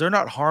person does? They're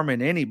not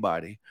harming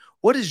anybody.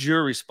 What is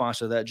your response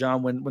to that,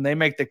 John, when they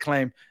make the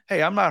claim,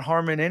 hey, I'm not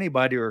harming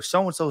anybody, or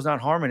so-and-so is not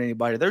harming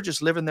anybody. They're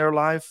just living their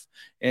life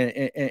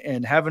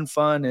and having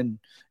fun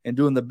and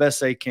doing the best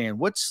they can.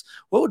 What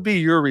would be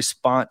your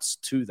response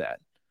to that?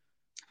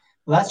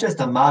 Well, that's just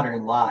a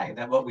modern lie,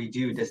 that what we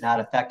do does not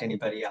affect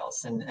anybody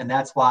else. And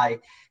that's why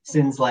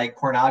sins like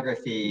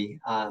pornography,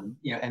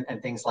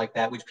 and things like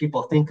that, which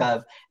people think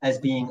of as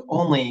being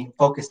only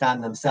focused on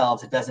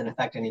themselves, it doesn't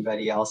affect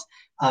anybody else,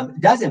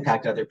 does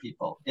impact other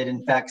people. It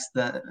infects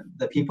the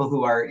people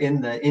who are in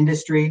the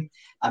industry.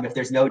 If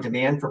there's no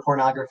demand for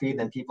pornography,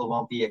 then people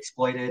won't be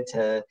exploited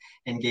to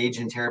engage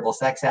in terrible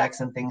sex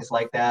acts and things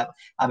like that.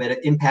 It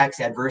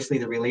impacts adversely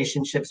the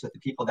relationships with the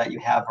people that you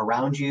have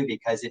around you,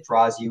 because it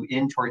draws you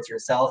in towards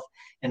yourself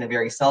in a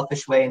very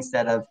selfish way,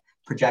 instead of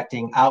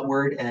projecting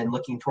outward and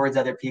looking towards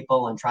other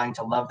people and trying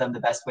to love them the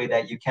best way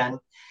that you can.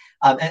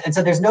 And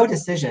so there's no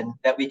decision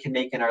that we can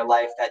make in our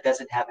life that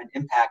doesn't have an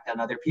impact on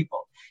other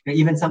people.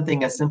 Even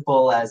something as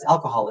simple as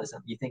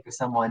alcoholism. You think of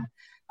someone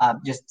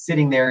just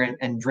sitting there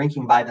and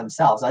drinking by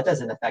themselves. That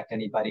doesn't affect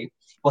anybody.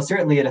 Well,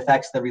 certainly it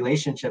affects the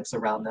relationships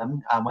around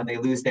them. When they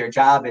lose their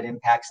job, it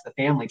impacts the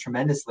family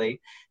tremendously.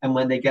 And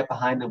when they get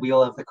behind the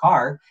wheel of the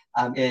car,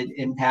 it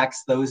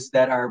impacts those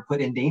that are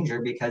put in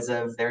danger because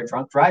of their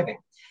drunk driving.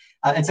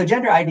 And so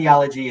gender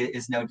ideology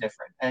is no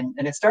different. And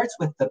it starts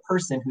with the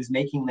person who's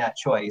making that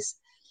choice.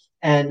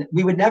 And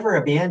we would never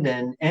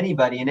abandon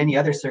anybody in any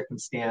other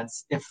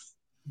circumstance if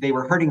they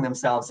were hurting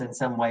themselves in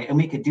some way, and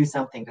we could do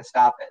something to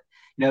stop it.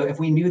 If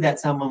we knew that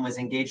someone was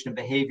engaged in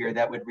behavior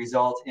that would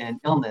result in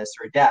illness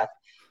or death,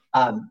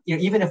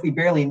 even if we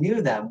barely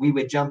knew them, we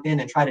would jump in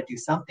and try to do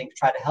something to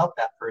try to help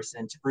that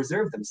person to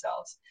preserve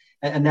themselves.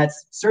 And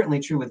that's certainly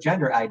true with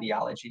gender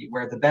ideology,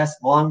 where the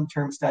best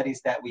long-term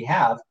studies that we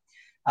have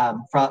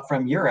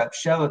from Europe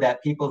show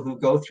that people who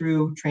go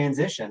through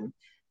transition,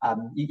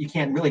 you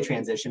can't really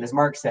transition. As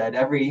Mark said,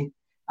 every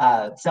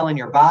cell in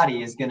your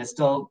body is going to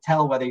still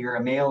tell whether you're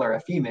a male or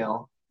a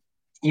female.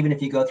 even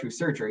if you go through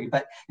surgery.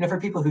 But for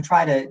people who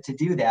try to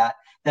do that,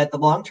 the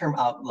long-term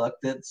outlook,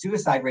 the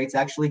suicide rates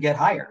actually get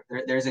higher.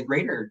 There's a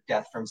greater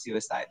death from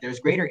suicide. There's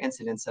greater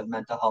incidence of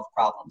mental health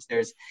problems.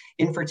 There's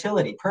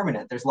infertility,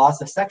 permanent. There's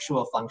loss of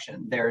sexual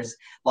function. There's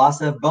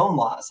loss of bone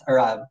loss,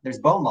 or there's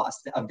bone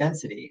loss of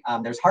density.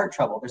 There's heart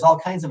trouble. There's all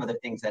kinds of other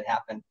things that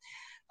happen.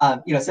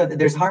 So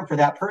there's harm for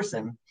that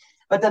person,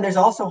 but then there's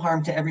also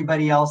harm to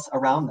everybody else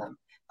around them.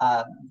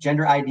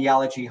 Gender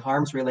ideology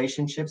harms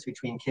relationships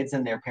between kids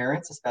and their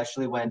parents,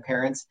 especially when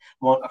parents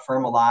won't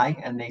affirm a lie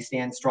and they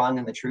stand strong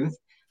in the truth.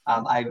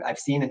 I've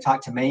seen and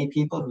talked to many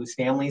people whose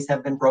families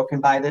have been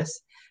broken by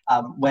this.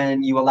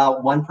 When you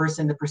allow one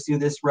person to pursue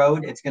this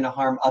road, it's going to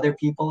harm other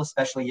people,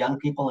 especially young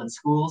people in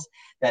schools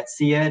that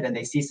see it, and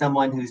they see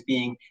someone who's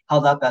being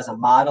held up as a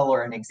model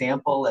or an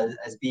example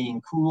as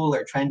being cool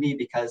or trendy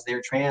because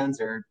they're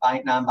trans or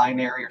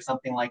non-binary or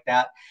something like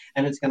that.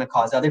 And it's going to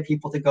cause other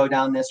people to go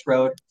down this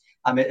road.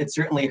 It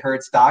certainly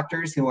hurts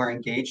doctors who are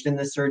engaged in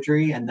this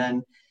surgery and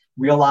then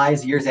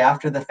realize years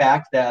after the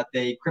fact that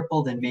they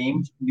crippled and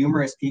maimed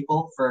numerous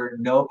people for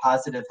no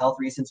positive health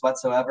reasons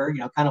whatsoever,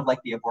 kind of like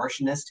the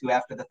abortionist who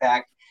after the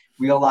fact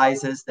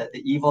realizes that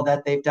the evil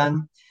that they've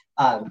done.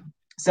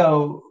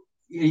 So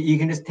you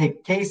can just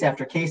take case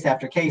after case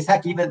after case,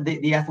 heck, even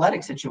the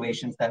athletic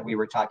situations that we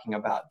were talking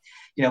about,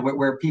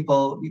 where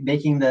people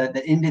making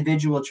the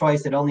individual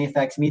choice that only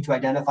affects me to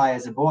identify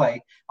as a boy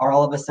are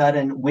all of a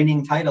sudden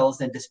winning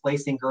titles and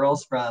displacing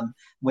girls from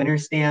winner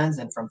stands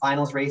and from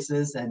finals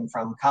races and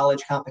from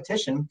college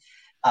competition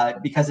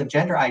because of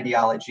gender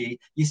ideology.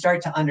 You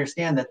start to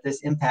understand that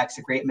this impacts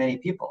a great many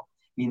people.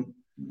 I mean,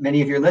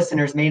 many of your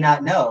listeners may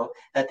not know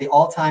that the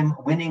all-time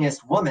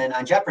winningest woman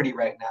on Jeopardy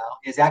right now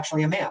is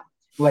actually a man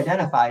who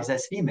identifies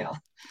as female.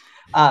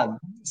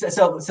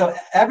 So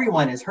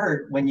everyone is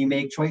hurt when you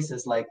make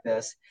choices like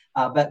this,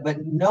 but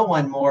no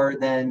one more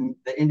than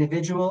the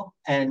individual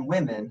and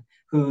women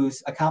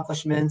whose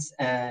accomplishments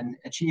and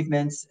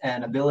achievements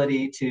and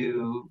ability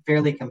to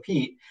fairly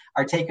compete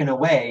are taken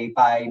away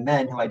by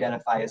men who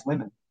identify as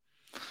women.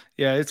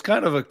 Yeah, it's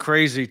kind of a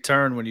crazy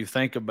turn when you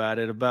think about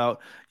it,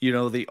 about,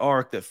 the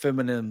arc that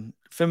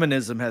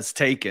feminism has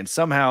taken.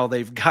 Somehow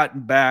they've gotten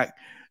back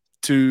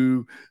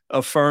to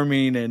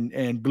affirming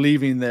and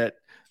believing that,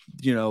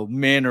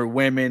 men are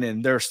women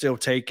and they're still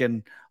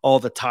taking all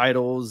the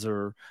titles,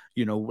 or,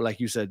 like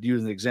you said,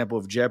 using the example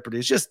of Jeopardy.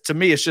 It's just, to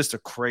me, it's just a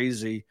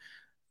crazy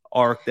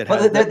arc that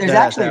there's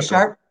actually a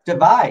sharp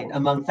divide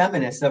among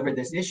feminists over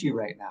this issue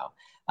right now.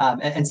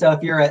 And so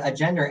if you're a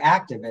gender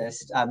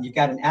activist, you've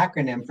got an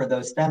acronym for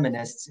those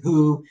feminists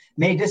who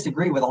may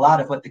disagree with a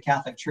lot of what the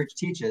Catholic Church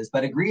teaches,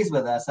 but agrees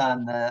with us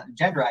on the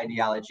gender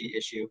ideology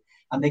issue.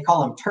 They call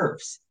them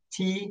TERFs.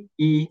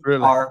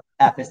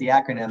 TERF is the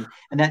acronym,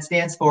 and that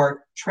stands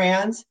for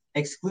Trans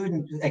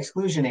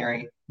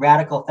Exclusionary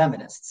Radical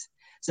Feminists.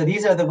 So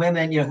these are the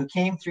women, who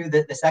came through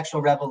the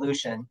sexual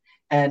revolution,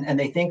 and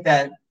they think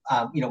that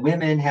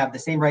women have the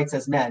same rights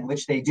as men,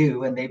 which they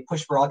do, and they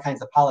push for all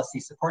kinds of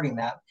policies supporting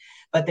that.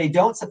 But they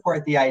don't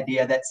support the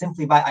idea that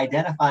simply by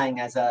identifying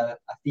as a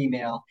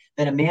female,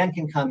 that a man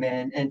can come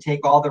in and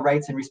take all the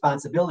rights and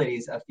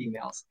responsibilities of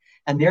females,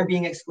 and they're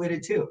being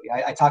excluded too.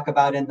 I talk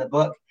about in the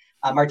book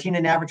Martina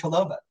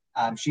Navratilova.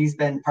 She's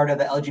been part of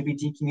the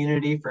LGBT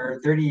community for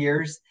 30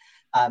 years.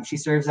 She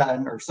served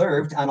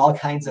on all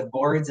kinds of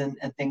boards and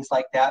things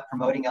like that,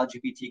 promoting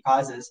LGBT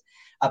causes.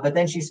 But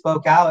then she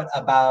spoke out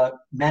about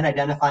men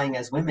identifying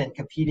as women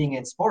competing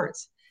in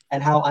sports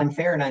and how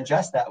unfair and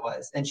unjust that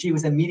was. And she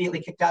was immediately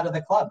kicked out of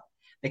the club.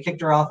 They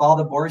kicked her off all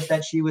the boards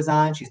that she was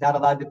on. She's not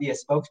allowed to be a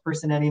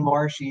spokesperson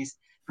anymore. She's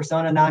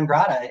persona non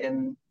grata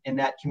in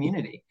that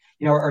community.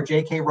 Or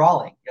J.K.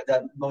 Rowling,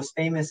 the most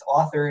famous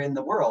author in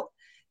the world.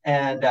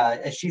 And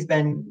she's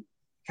been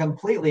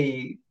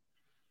completely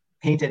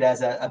painted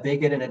as a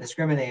bigot and a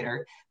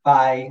discriminator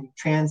by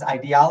trans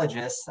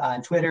ideologists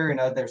on Twitter and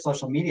other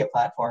social media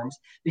platforms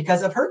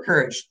because of her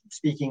courage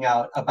speaking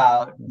out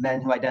about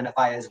men who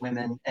identify as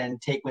women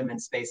and take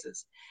women's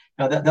spaces.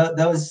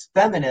 Those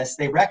feminists,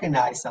 they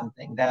recognize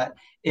something, that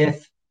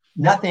if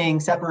nothing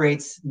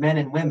separates men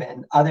and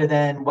women other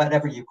than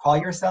whatever you call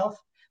yourself,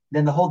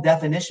 then the whole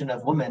definition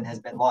of woman has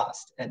been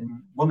lost, and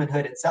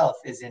womanhood itself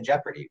is in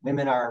jeopardy.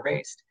 Women are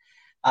erased.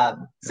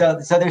 So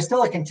there's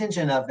still a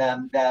contingent of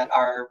them that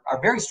are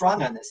very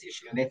strong on this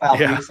issue, and they file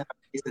briefs and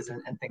cases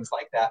and things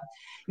like that.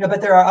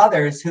 But there are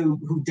others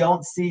who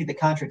don't see the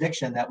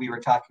contradiction that we were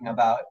talking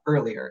about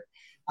earlier.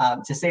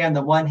 To say on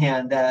the one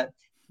hand that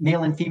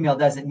male and female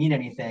doesn't mean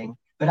anything,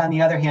 but on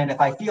the other hand, if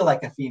I feel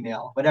like a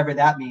female, whatever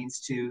that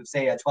means to,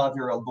 say, a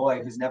 12-year-old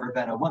boy who's never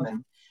been a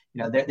woman,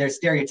 their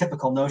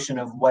stereotypical notion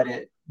of what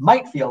it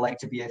might feel like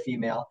to be a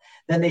female,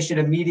 then they should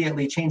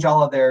immediately change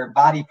all of their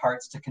body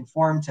parts to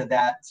conform to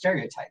that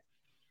stereotype.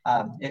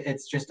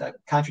 It's just a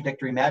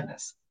contradictory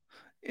madness.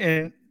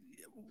 And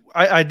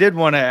I did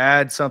want to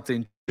add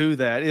something to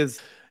that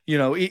is,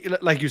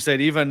 like you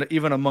said,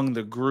 even among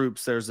the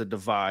groups, there's a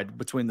divide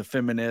between the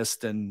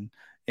feminist and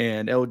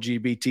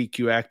LGBTQ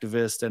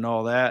activists and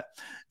all that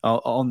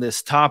on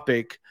this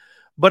topic.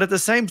 But at the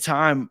same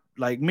time,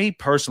 like me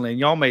personally, and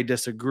y'all may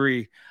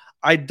disagree,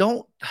 I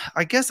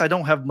guess I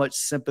don't have much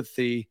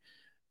sympathy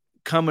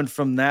coming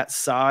from that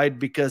side,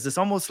 because it's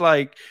almost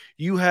like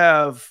you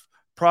have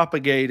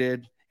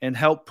propagated and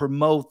helped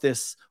promote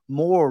this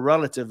moral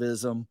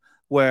relativism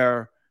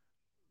where,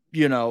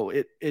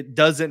 it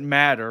doesn't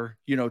matter,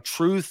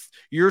 truth,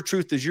 your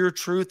truth is your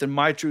truth and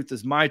my truth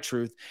is my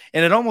truth.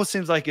 And it almost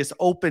seems like it's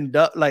opened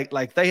up,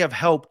 like they have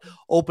helped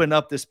open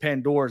up this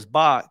Pandora's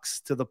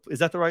box is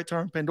that the right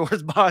term?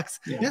 Pandora's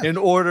box, yeah. in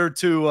order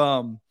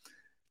to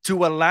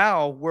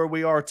allow where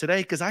we are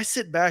today. Cause I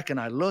sit back and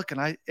I look and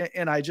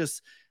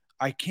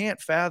I can't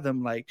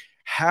fathom, like,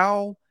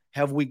 how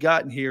have we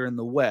gotten here in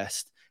the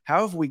West?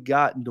 How have we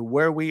gotten to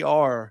where we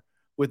are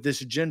with this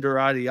gender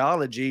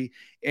ideology?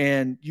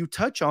 And you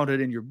touch on it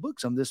in your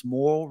books on this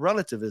moral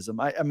relativism.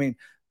 I mean,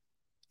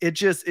 it's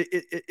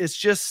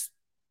just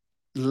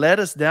led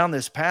us down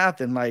this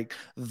path. And like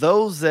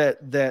those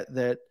that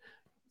the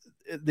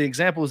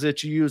examples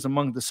that you use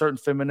among the certain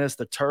feminists,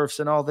 the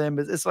TERFs and all them,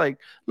 it's like,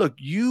 look,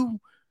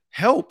 you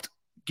helped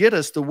get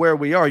us to where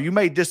we are. You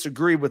may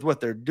disagree with what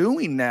they're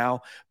doing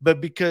now, but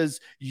because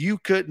you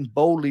couldn't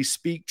boldly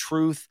speak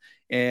truth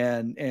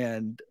and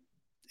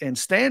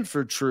stand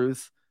for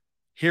truth,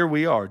 here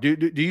we are.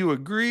 Do you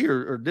agree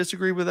or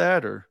disagree with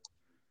that? Or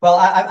Well,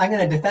 I'm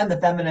going to defend the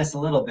feminists a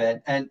little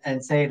bit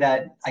and say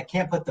that I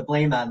can't put the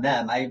blame on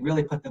them. I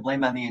really put the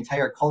blame on the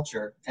entire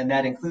culture, and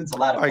that includes a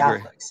lot of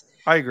Catholics.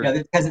 I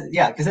agree. Because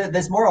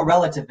this moral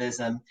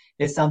relativism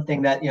is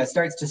something that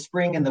starts to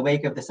spring in the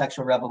wake of the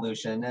sexual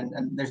revolution,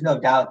 and there's no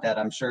doubt that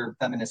I'm sure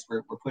feminists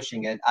were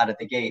pushing it out of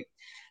the gate.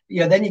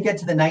 Then you get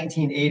to the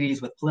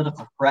 1980s with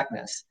political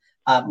correctness,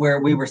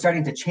 where we were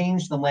starting to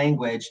change the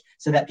language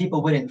so that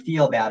people wouldn't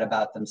feel bad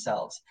about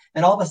themselves,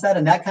 and all of a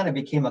sudden that kind of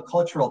became a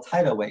cultural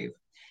tidal wave,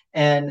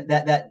 and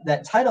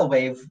that tidal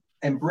wave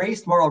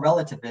embraced moral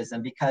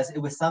relativism because it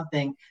was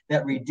something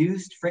that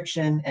reduced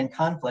friction and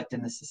conflict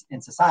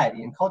in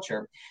society and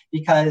culture,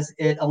 because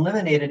it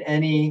eliminated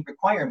any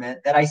requirement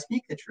that I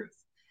speak the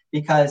truth,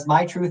 because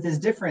my truth is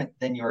different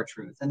than your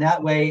truth. And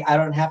that way I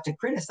don't have to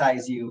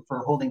criticize you for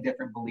holding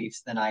different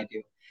beliefs than I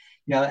do.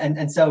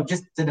 And so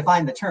just to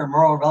define the term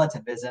moral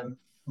relativism,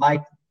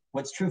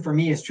 what's true for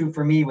me is true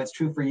for me, what's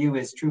true for you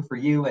is true for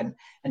you, and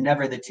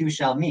never the two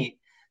shall meet.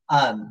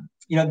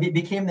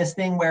 Became this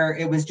thing where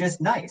it was just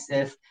nice.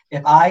 If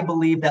I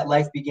believe that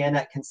life began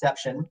at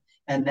conception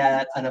and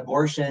that an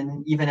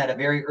abortion, even at a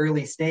very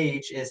early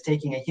stage, is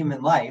taking a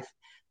human life,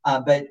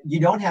 but you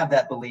don't have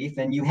that belief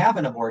and you have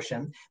an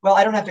abortion, well,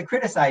 I don't have to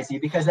criticize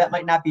you because that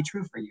might not be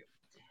true for you.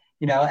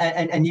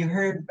 And you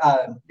heard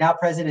now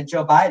President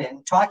Joe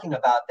Biden talking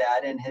about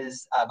that in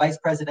his vice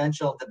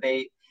presidential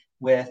debate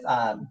with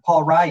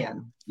Paul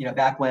Ryan,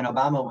 back when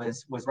Obama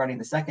was running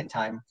the second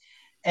time.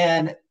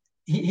 And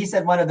he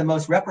said one of the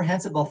most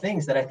reprehensible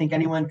things that I think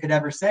anyone could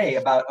ever say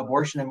about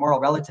abortion and moral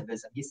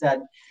relativism. He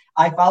said,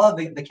 I follow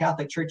the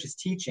Catholic Church's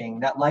teaching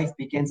that life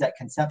begins at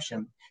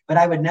conception, but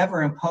I would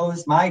never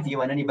impose my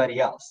view on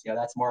anybody else.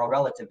 That's moral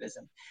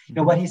relativism.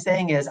 What he's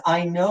saying is,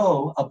 I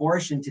know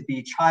abortion to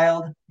be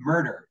child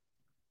murder.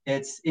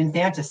 It's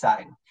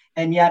infanticide.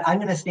 And yet I'm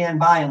going to stand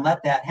by and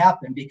let that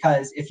happen,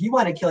 because if you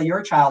want to kill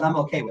your child, I'm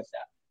okay with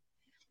that.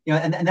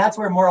 And that's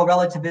where moral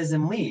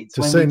relativism leads.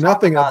 To say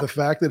nothing of the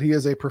fact that he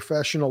is a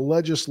professional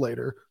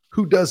legislator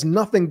who does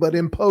nothing but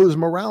impose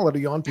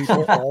morality on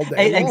people all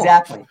day long.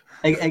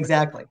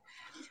 Exactly.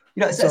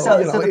 So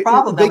the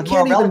problem with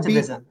moral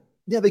relativism.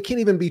 They can't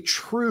even be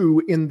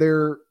true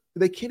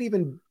they can't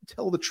even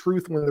tell the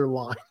truth when they're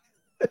lying.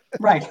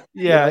 Right.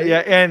 Yeah.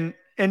 And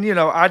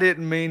I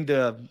didn't mean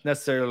to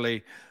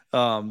necessarily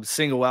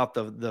single out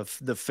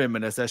the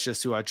feminists. That's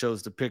just who I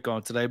chose to pick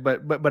on today.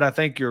 But I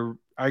think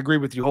I agree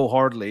with you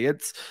wholeheartedly.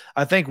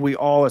 I think we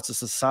all as a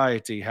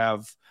society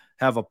have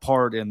a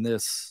part in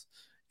this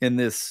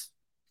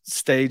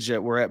stage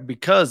that we're at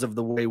because of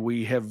the way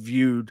we have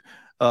viewed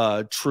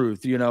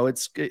truth.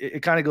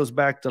 It kind of goes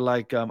back to,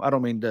 like, I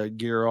don't mean to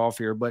gear off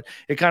here, but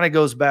it kind of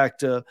goes back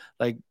to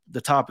like the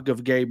topic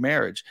of gay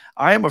marriage.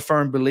 I am a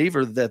firm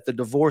believer that the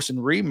divorce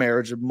and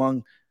remarriage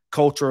among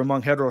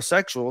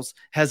heterosexuals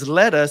has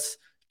led us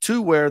to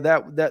where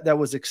that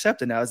was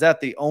accepted. Now, is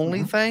that the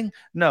only thing?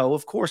 No,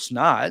 of course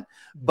not.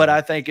 But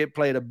I think it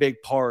played a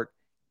big part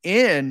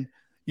in,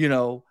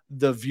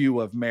 the view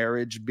of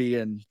marriage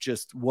being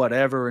just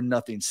whatever and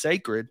nothing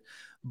sacred.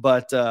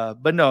 But no.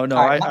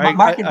 Right.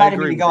 Mark invited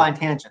me to go on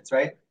tangents,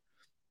 right?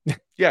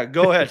 Yeah,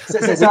 go ahead. So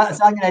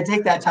I'm going to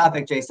take that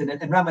topic, Jason,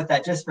 and run with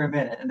that just for a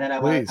minute, and then I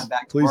want to come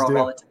back to moral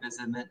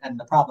relativism and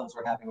the problems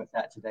we're having with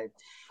that today.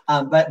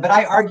 But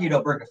I argued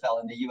Obergefell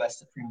in the U.S.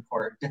 Supreme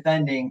Court,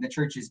 defending the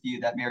church's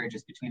view that marriage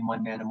is between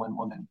one man and one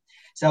woman.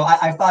 So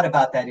I thought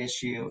about that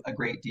issue a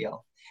great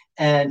deal.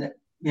 And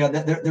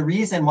the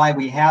reason why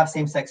we have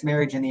same-sex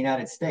marriage in the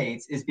United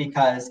States is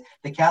because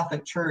the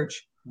Catholic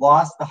Church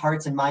lost the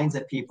hearts and minds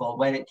of people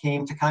when it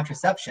came to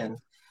contraception,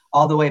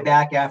 all the way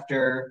back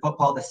after Pope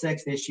Paul VI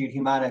issued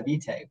Humana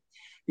Vitae.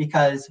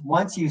 Because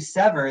once you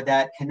sever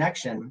that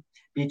connection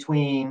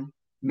between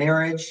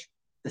marriage,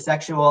 the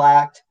sexual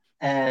act,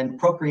 and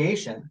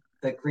procreation,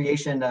 the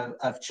creation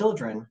of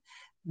children,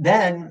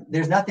 then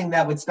there's nothing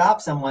that would stop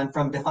someone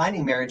from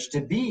defining marriage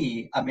to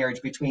be a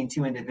marriage between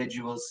two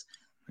individuals,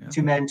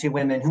 two men, two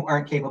women who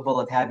aren't capable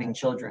of having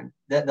children.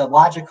 The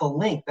logical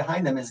link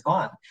behind them is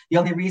gone. The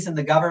only reason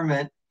the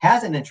government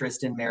has an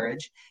interest in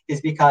marriage is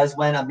because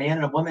when a man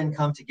and a woman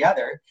come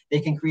together, they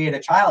can create a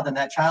child, and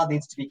that child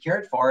needs to be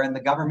cared for, and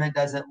the government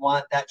doesn't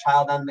want that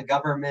child on the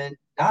government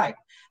dime.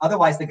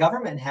 Otherwise, the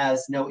government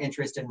has no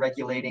interest in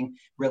regulating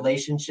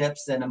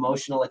relationships and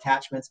emotional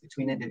attachments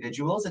between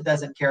individuals. It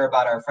doesn't care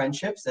about our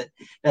friendships. It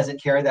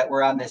doesn't care that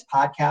we're on this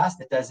podcast.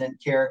 It doesn't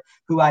care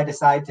who I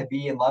decide to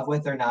be in love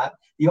with or not.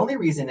 The only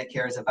reason it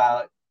cares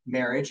about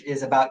marriage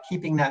is about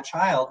keeping that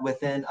child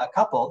within a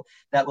couple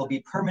that will be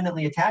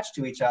permanently attached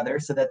to each other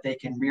so that they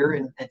can rear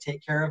and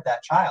take care of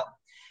that child.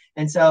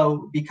 And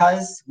so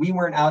because we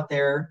weren't out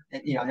there,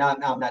 now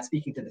I'm not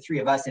speaking to the three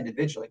of us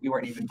individually. We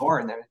weren't even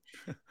born there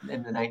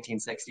in the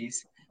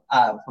 1960s.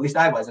 At least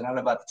I wasn't. I don't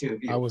know about the two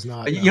of you. I was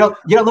not. But no.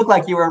 you don't look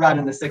like you were around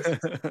in the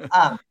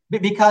 60s.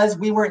 Because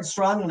we weren't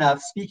strong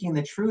enough speaking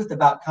the truth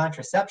about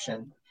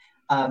contraception,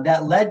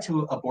 that led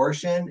to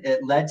abortion.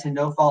 It led to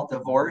no-fault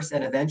divorce,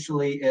 and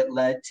eventually it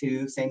led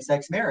to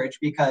same-sex marriage,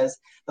 because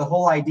the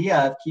whole idea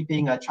of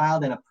keeping a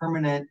child in a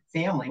permanent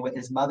family with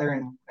his mother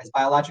and his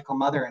biological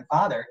mother and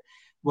father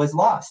was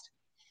lost.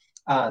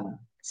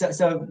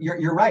 So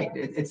you're right.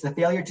 It's the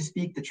failure to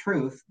speak the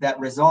truth that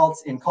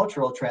results in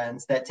cultural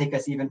trends that take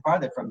us even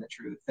farther from the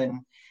truth.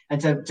 And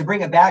to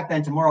bring it back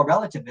then to moral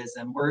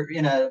relativism, we're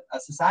in a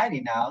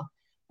society now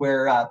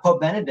where Pope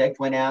Benedict,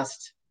 when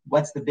asked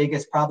what's the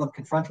biggest problem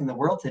confronting the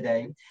world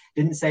today,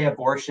 didn't say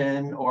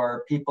abortion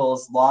or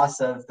people's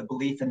loss of the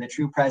belief in the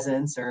true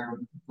presence or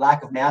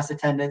lack of mass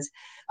attendance.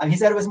 He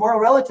said it was moral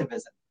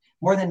relativism.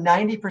 More than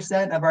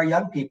 90% of our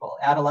young people,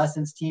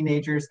 adolescents,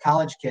 teenagers,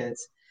 college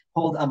kids,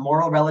 hold a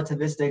moral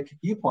relativistic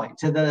viewpoint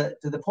to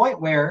the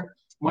point where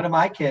one of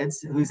my kids,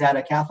 who's at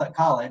a Catholic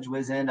college,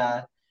 was in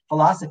a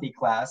philosophy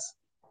class,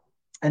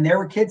 and there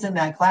were kids in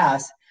that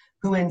class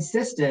who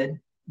insisted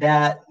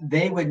that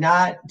they would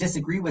not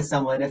disagree with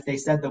someone if they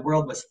said the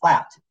world was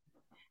flat,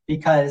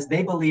 because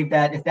they believed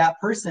that if that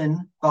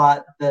person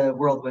thought the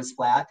world was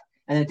flat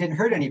and it didn't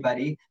hurt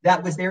anybody,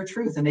 that was their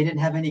truth, and they didn't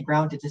have any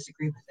ground to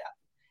disagree with that.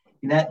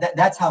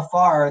 That's how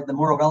far the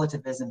moral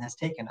relativism has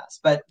taken us.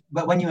 But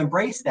when you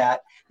embrace that,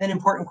 then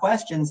important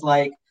questions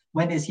like,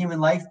 when does human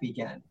life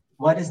begin?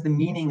 What is the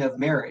meaning of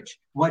marriage?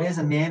 What is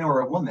a man or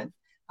a woman?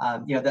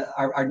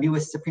 Our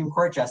newest Supreme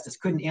Court justice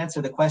couldn't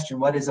answer the question,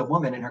 what is a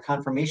woman, in her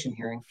confirmation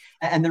hearing.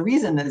 And the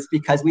reason is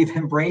because we've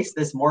embraced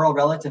this moral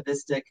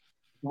relativistic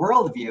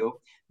worldview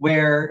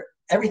where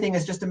everything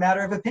is just a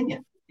matter of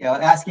opinion.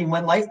 Asking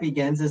when life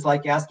begins is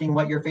like asking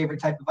what your favorite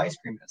type of ice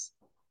cream is.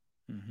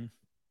 Mm-hmm.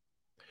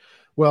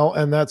 Well,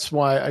 and that's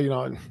why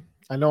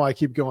I know I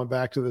keep going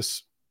back to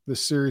this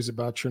series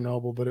about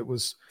Chernobyl, but it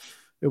was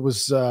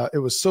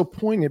so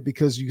poignant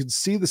because you could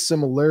see the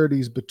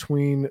similarities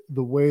between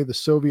the way the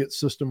Soviet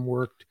system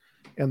worked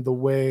and the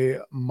way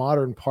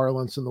modern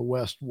parlance in the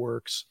West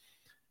works.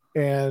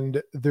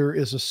 And there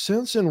is a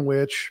sense in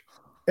which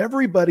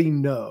everybody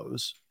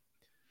knows,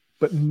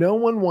 but no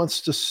one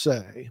wants to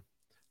say,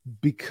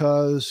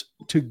 because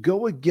to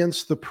go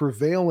against the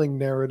prevailing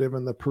narrative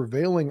and the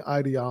prevailing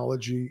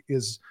ideology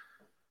is,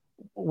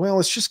 well,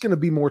 it's just going to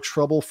be more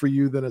trouble for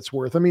you than it's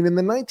worth. I mean, in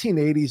the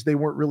 1980s, they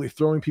weren't really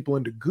throwing people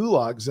into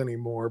gulags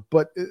anymore,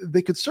 but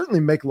they could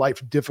certainly make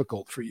life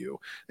difficult for you.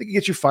 They could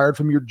get you fired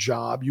from your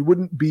job. You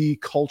wouldn't be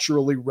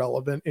culturally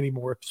relevant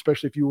anymore,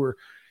 especially if you were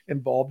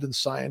involved in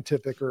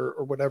scientific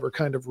or whatever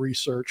kind of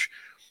research.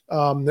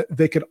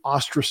 They could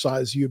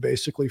ostracize you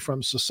basically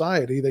from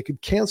society. They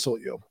could cancel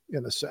you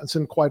in a sense,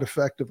 and quite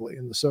effectively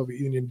in the Soviet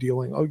Union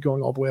going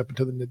all the way up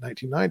into the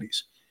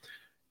mid-1990s.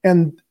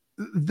 And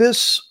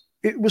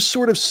it was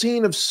sort of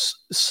seen of,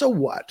 so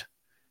what?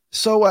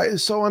 So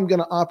I'm going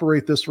to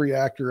operate this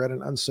reactor at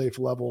an unsafe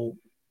level.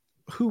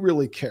 Who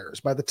really cares?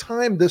 By the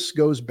time this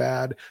goes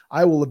bad,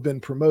 I will have been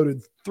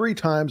promoted 3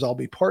 times. I'll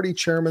be party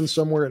chairman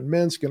somewhere in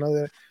Minsk and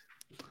other,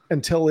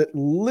 until it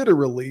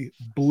literally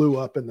blew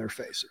up in their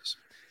faces.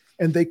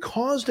 And they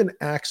caused an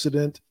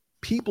accident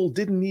people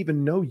didn't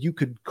even know you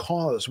could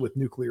cause with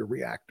nuclear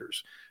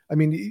reactors. I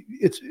mean,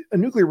 a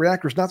nuclear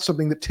reactor is not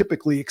something that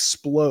typically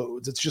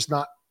explodes. It's just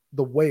not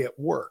the way it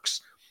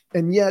works.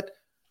 And yet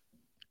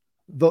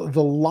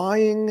the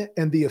lying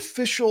and the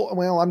official,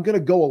 well, I'm going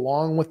to go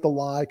along with the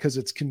lie because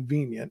it's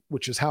convenient,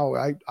 which is how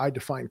I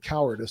define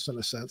cowardice in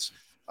a sense,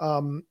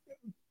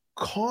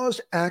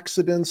 caused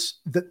accidents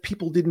that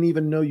people didn't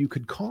even know you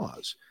could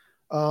cause.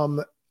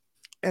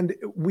 And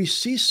we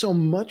see so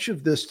much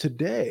of this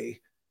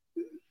today.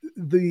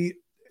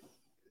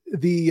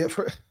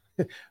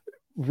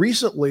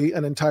 Recently,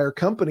 an entire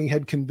company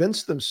had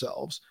convinced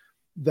themselves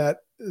that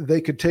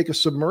they could take a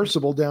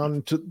submersible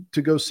down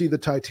to go see the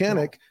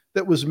Titanic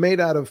that was made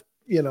out of,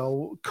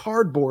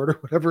 cardboard or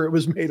whatever it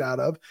was made out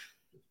of.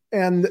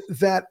 And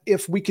that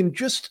if we can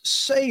just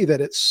say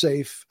that it's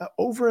safe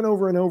over and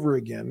over and over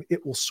again,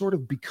 it will sort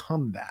of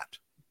become that,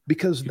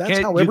 because that's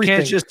how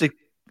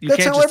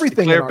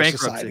everything in our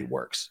society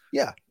works.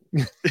 Yeah.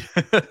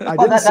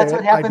 That's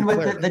what happened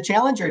with the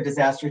Challenger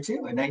disaster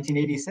too in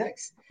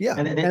 1986. Yeah,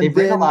 and they've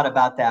written a lot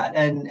about that.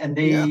 And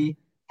they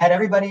had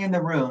everybody in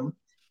the room,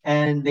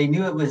 and they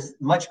knew it was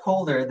much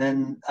colder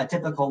than a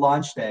typical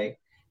launch day.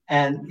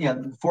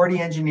 And 40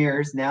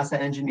 engineers, NASA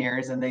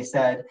engineers, and they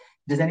said,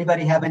 "Does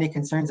anybody have any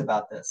concerns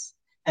about this?"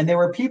 And there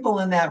were people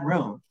in that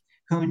room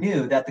who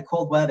knew that the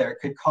cold weather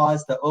could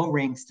cause the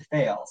O-rings to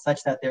fail,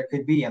 such that there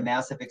could be a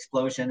massive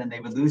explosion and they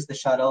would lose the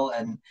shuttle.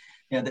 And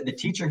the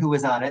teacher who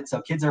was on it,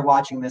 so kids are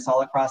watching this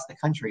all across the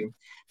country,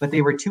 but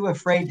they were too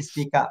afraid to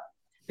speak up.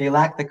 They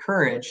lacked the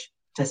courage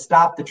to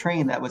stop the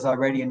train that was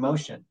already in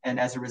motion. And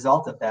as a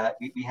result of that,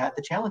 we had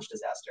the Challenge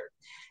disaster.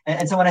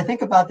 And so when I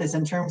think about this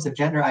in terms of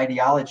gender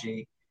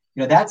ideology,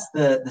 that's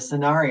the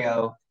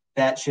scenario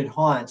that should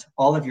haunt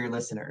all of your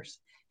listeners.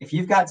 If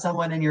you've got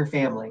someone in your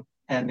family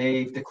and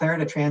they've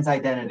declared a trans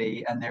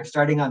identity and they're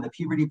starting on the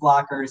puberty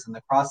blockers and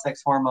the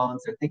cross-sex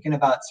hormones, they're thinking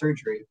about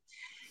surgery,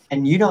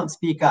 and you don't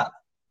speak up,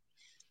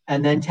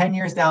 and then 10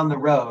 years down the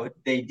road,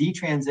 they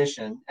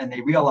detransition and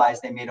they realize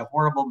they made a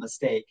horrible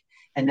mistake.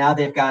 And now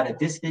they've got a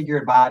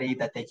disfigured body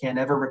that they can't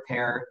ever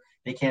repair.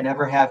 They can't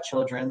ever have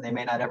children. They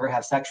may not ever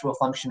have sexual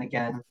function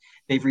again.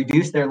 They've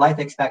reduced their life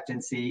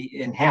expectancy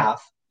in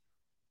half.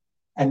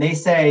 And they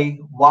say,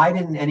 "Why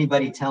didn't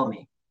anybody tell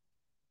me?"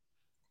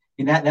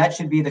 And that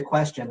should be the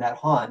question that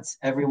haunts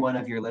every one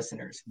of your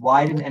listeners.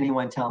 Why didn't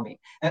anyone tell me?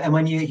 And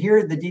when you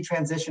hear the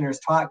detransitioners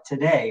talk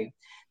today,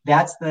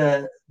 that's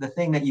the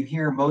thing that you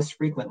hear most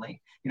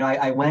frequently.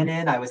 I went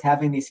in, I was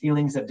having these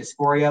feelings of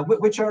dysphoria,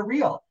 which are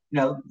real.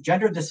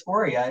 Gender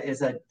dysphoria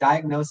is a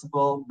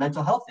diagnosable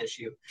mental health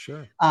issue.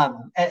 Sure.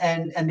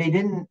 And they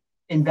didn't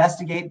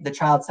investigate the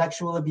child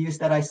sexual abuse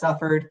that I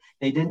suffered.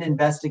 They didn't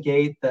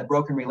investigate the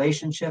broken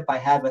relationship I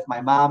had with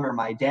my mom or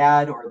my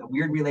dad, or the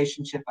weird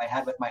relationship I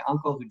had with my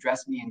uncle who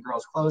dressed me in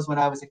girls' clothes when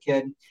I was a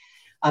kid.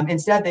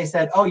 Instead, they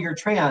said, "Oh, you're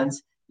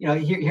trans.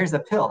 Here's a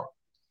pill."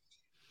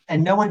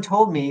 And no one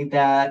told me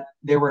that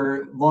there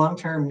were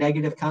long-term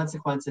negative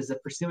consequences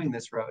of pursuing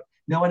this road.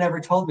 No one ever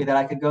told me that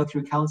I could go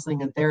through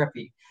counseling and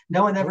therapy.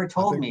 No one ever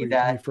told me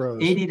that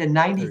 80 to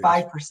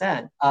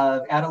 95%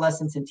 of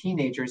adolescents and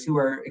teenagers who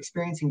are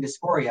experiencing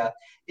dysphoria,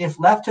 if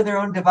left to their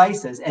own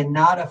devices and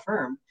not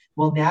affirmed,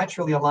 will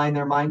naturally align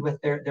their mind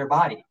with their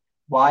body.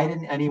 Why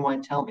didn't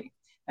anyone tell me?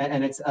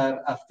 And it's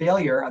a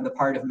failure on the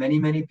part of many,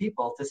 many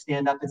people to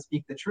stand up and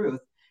speak the truth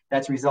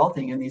that's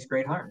resulting in these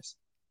great harms.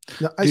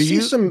 Now, do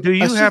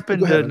you happen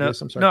to know?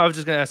 No, I was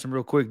just going to ask them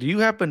real quick. Do you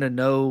happen to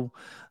know,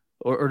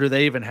 or do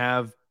they even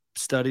have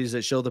studies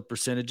that show the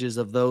percentages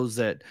of those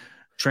that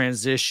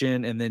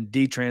transition and then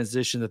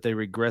detransition that they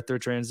regret their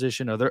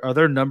transition? Are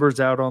there numbers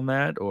out on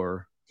that,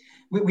 or?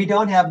 We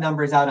don't have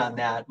numbers out on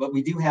that. What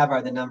we do have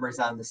are the numbers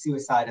on the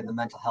suicide and the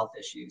mental health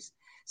issues.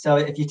 So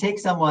if you take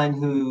someone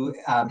who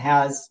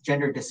has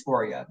gender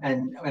dysphoria,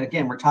 and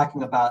again, we're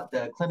talking about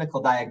the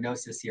clinical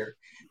diagnosis here.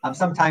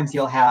 Sometimes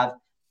you'll have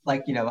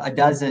a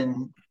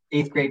dozen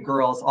 8th grade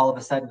girls all of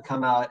a sudden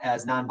come out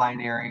as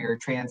non-binary or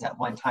trans at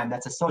one time.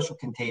 That's a social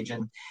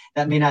contagion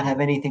that may not have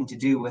anything to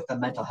do with a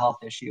mental health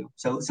issue.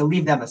 So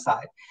leave them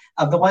aside.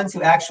 Of the ones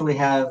who actually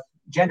have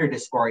gender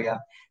dysphoria,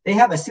 they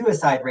have a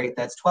suicide rate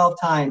that's 12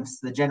 times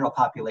the general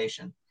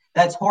population.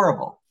 That's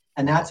horrible.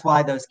 And that's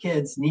why those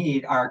kids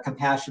need our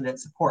compassionate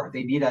support.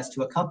 They need us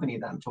to accompany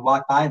them, to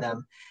walk by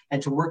them, and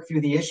to work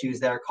through the issues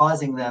that are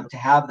causing them to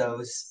have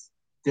those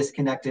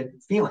disconnected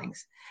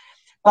feelings.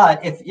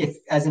 But if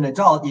as an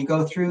adult, you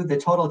go through the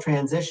total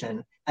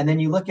transition and then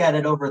you look at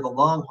it over the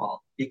long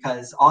haul,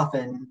 because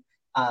often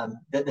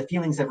the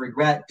feelings of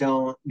regret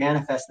don't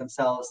manifest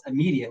themselves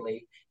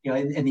immediately.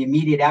 In the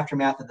immediate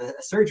aftermath of the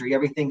surgery,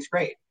 everything's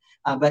great.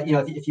 But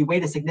if you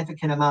wait a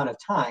significant amount of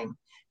time,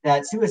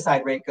 that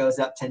suicide rate goes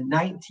up to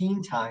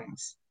 19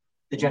 times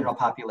the general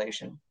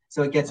population.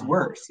 So it gets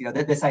worse.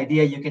 This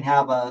idea you can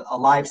have a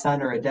live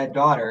son or a dead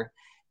daughter,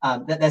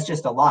 that's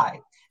just a lie.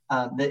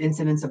 The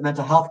incidence of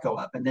mental health go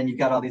up, and then you've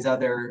got all these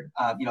other,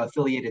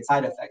 affiliated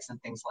side effects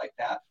and things like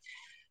that.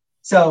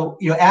 So,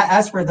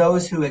 as for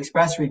those who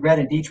express regret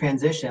and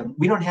detransition,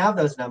 we don't have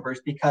those numbers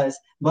because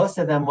most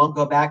of them won't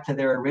go back to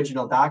their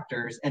original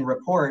doctors and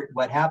report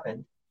what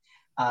happened.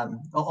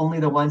 Only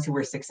the ones who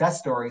were success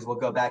stories will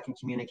go back and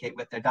communicate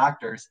with their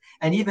doctors.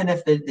 And even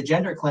if the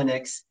gender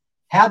clinics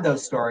had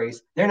those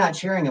stories, they're not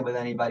sharing them with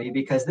anybody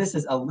because this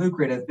is a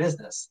lucrative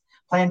business.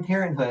 Planned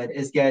Parenthood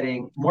is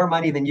getting more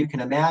money than you can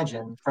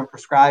imagine from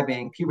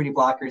prescribing puberty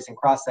blockers and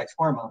cross-sex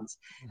hormones.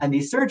 And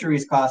these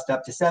surgeries cost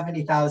up to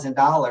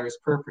 $70,000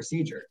 per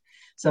procedure.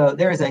 So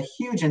there is a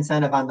huge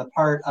incentive on the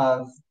part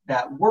of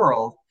that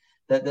world,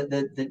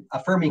 the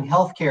affirming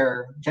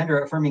healthcare, gender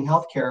affirming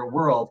healthcare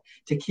world,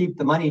 to keep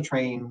the money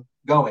train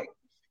going.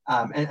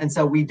 And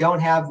so we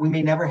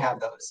may never have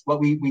those. What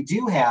we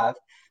do have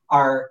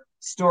are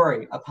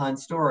story upon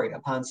story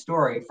upon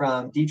story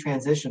from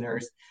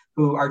detransitioners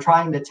who are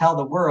trying to tell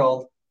the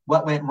world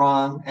what went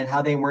wrong and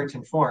how they weren't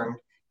informed,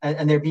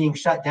 and they're being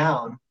shut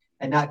down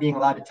and not being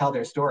allowed to tell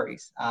their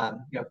stories.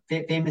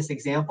 Famous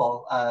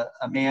example,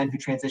 a man who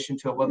transitioned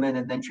to a woman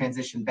and then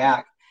transitioned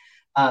back.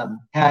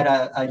 had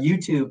a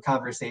YouTube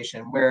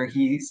conversation where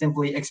he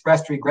simply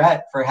expressed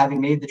regret for having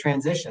made the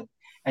transition.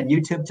 And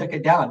YouTube took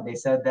it down. They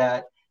said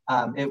that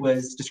it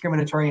was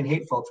discriminatory and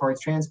hateful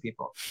towards trans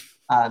people.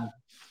 And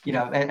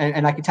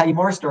I could tell you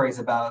more stories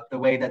about the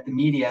way that the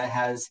media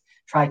has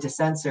tried to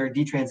censor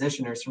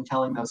detransitioners from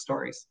telling those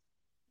stories.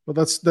 Well,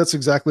 that's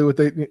exactly what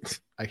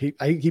I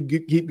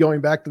keep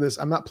going back to this.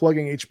 I'm not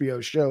plugging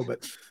HBO's show,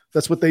 but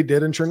that's what they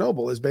did in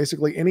Chernobyl. Is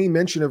basically any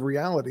mention of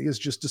reality is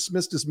just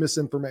dismissed as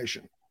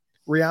misinformation.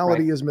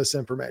 Reality is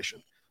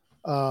misinformation.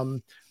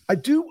 I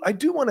do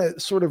want to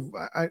sort of,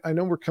 I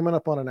know we're coming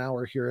up on an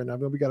hour here, and I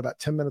know we got about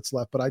 10 minutes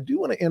left, but I do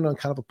want to end on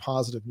kind of a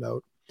positive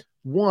note.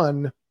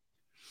 One,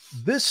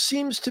 this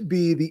seems to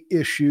be the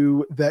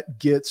issue that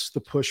gets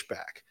the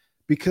pushback,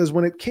 because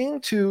when it came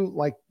to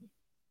like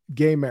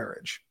gay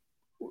marriage,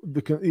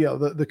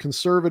 the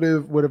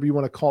conservative, whatever you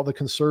want to call the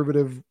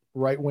conservative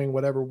right wing,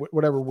 whatever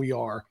we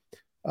are,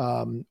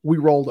 we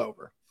rolled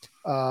over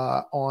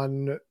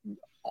on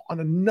a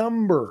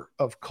number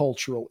of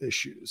cultural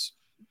issues.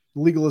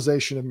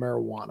 Legalization of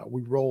marijuana,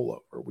 we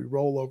roll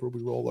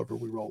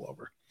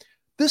over.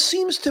 This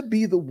seems to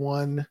be the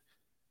one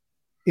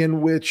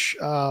in which,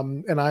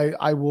 and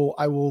I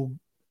will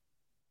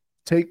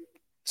take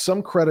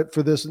some credit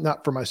for this,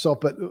 not for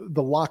myself, but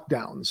the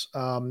lockdowns,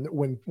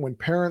 when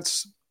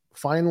parents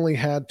finally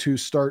had to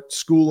start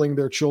schooling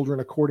their children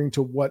according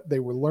to what they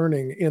were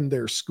learning in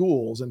their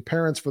schools, and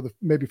parents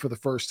maybe for the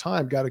first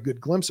time got a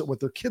good glimpse at what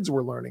their kids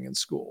were learning in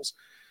schools.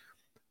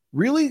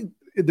 Really,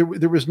 there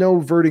was no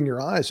averting your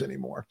eyes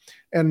anymore.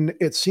 And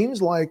it seems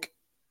like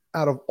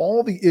out of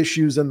all the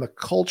issues in the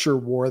culture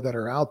war that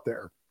are out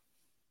there,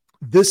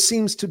 this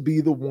seems to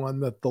be the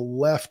one that the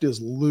left is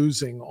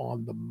losing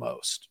on the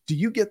most. Do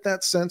you get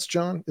that sense,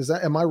 John?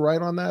 Am I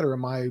right on that, or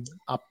am I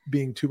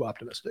being too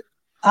optimistic?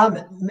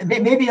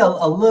 Maybe a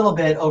little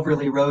bit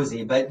overly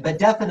rosy, but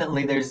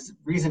definitely there's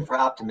reason for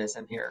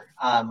optimism here.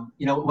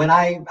 When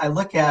I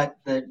look at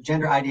the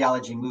gender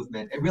ideology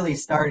movement, it really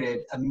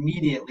started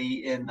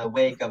immediately in the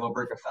wake of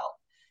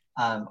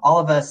Obergefell. All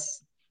of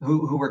us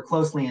who were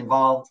closely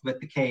involved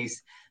with the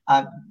case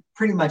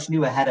pretty much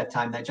knew ahead of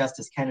time that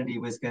Justice Kennedy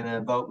was going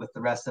to vote with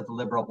the rest of the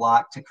liberal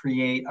bloc to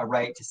create a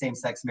right to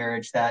same-sex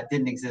marriage that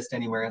didn't exist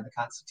anywhere in the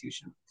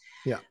Constitution.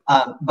 Yeah.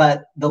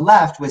 But the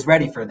left was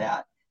ready for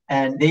that.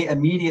 And they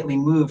immediately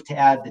moved to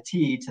add the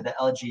T to the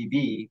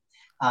LGB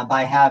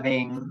by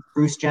having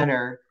Bruce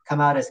Jenner come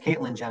out as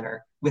Caitlyn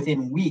Jenner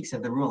within weeks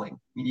of the ruling.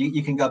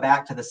 You can go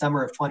back to the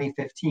summer of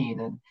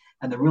 2015,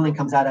 and the ruling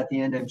comes out at the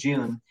end of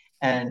June,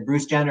 and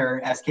Bruce Jenner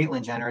as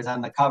Caitlyn Jenner is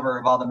on the cover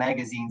of all the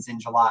magazines in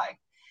July.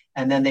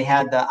 And then they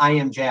had the I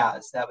Am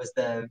Jazz. That was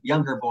the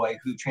younger boy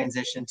who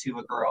transitioned to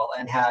a girl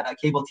and had a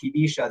cable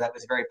TV show that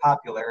was very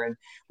popular and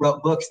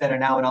wrote books that are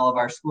now in all of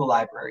our school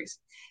libraries.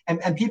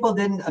 And people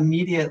didn't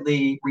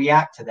immediately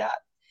react to that.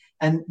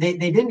 And they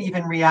didn't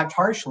even react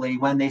harshly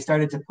when they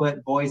started to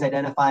put boys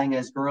identifying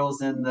as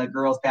girls in the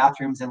girls'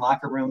 bathrooms and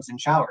locker rooms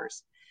and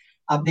showers.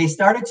 They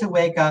started to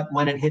wake up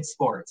when it hit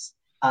sports.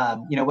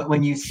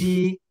 When you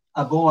see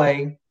a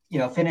boy,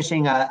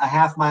 finishing a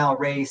half-mile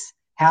race,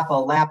 half a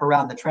lap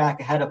around the track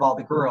ahead of all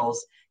the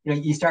girls,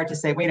 you start to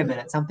say, wait a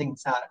minute,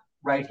 something's not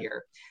right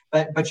here.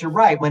 But you're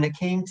right, when it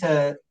came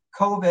to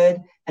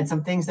COVID and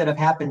some things that have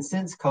happened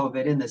since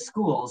COVID in the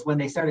schools, when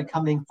they started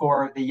coming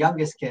for the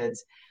youngest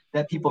kids,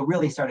 that people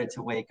really started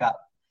to wake up.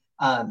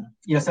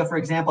 So for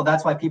example,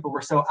 that's why people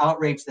were so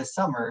outraged this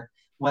summer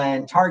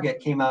when Target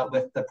came out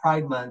with the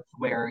Pride Month,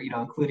 where,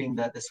 including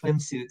the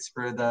swimsuits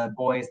for the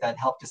boys that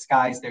help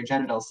disguise their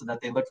genitals so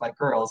that they look like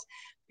girls.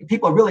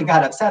 People really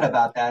got upset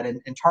about that,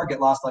 and Target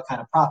lost all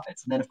kind of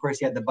profits. And then, of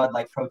course, you had the Bud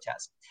Light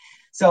protest.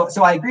 So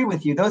I agree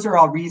with you. Those are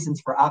all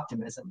reasons for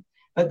optimism.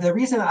 But the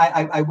reason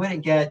I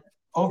wouldn't get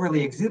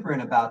overly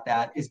exuberant about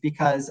that is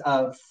because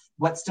of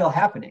what's still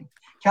happening.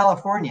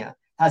 California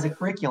has a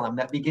curriculum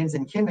that begins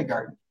in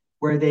kindergarten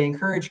where they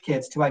encourage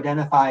kids to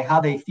identify how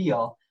they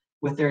feel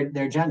with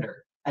their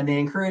gender. And they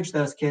encourage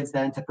those kids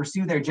then to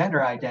pursue their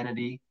gender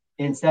identity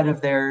instead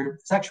of their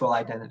sexual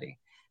identity.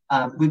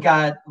 We've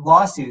got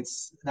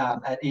lawsuits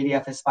at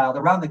ADF has filed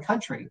around the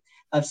country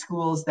of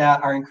schools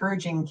that are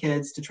encouraging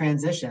kids to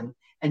transition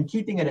and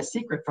keeping it a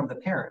secret from the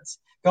parents,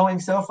 going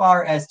so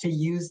far as to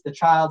use the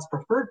child's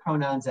preferred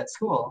pronouns at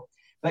school,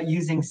 but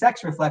using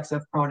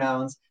sex-reflexive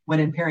pronouns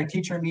when in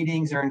parent-teacher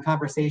meetings or in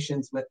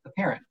conversations with the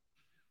parent.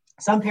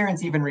 Some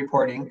parents even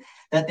reporting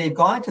that they've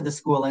gone to the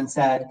school and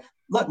said,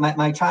 look,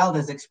 my child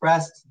has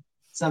expressed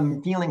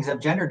some feelings of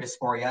gender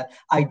dysphoria.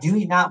 I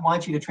do not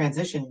want you to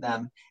transition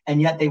them.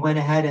 And yet they went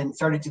ahead and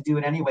started to do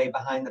it anyway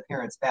behind the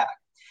parents' back.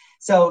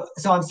 So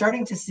I'm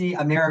starting to see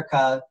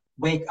America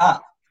wake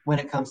up when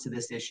it comes to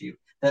this issue.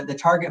 The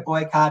Target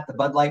boycott, the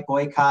Bud Light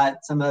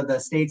boycott, some of the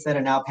states that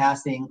are now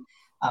passing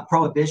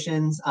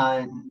prohibitions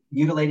on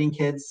mutilating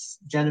kids'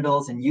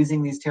 genitals and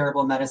using these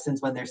terrible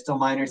medicines when they're still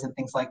minors and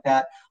things like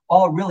that,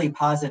 all really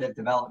positive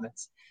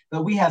developments.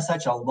 But we have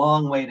such a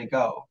long way to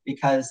go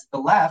because the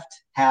left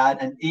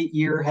had an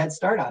 8-year head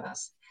start on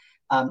us.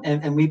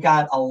 And we've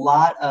got a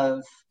lot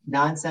of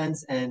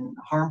nonsense and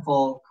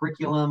harmful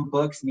curriculum,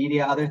 books,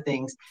 media, other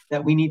things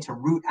that we need to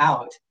root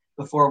out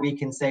before we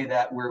can say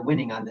that we're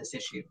winning on this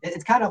issue.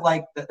 It's kind of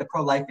like the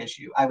pro-life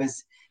issue. I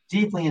was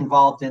deeply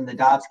involved in the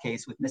Dobbs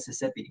case with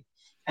Mississippi.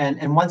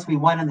 And once we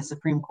won in the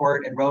Supreme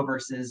Court and Roe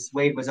versus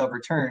Wade was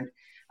overturned,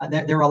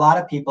 there were a lot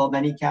of people,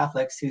 many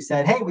Catholics, who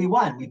said, hey, we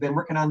won. We've been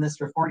working on this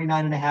for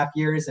 49 and a half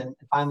years, and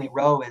finally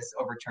Roe is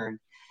overturned.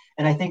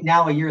 And I think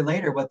now, a year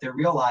later, what they're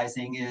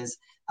realizing is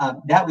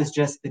that was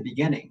just the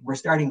beginning. We're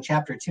starting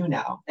chapter 2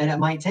 now, and it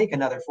might take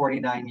another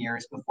 49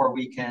 years before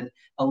we can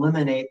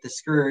eliminate the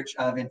scourge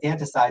of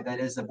infanticide that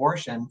is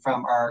abortion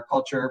from our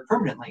culture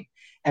permanently.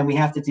 And we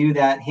have to do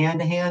that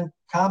hand-to-hand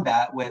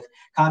combat with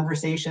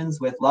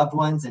conversations with loved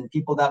ones and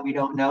people that we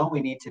don't know.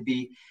 We need to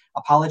be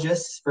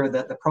apologists for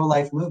the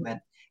pro-life movement.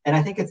 And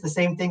I think it's the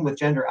same thing with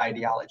gender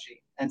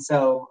ideology. And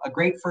so a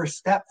great first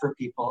step for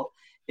people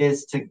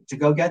is to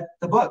go get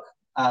the book,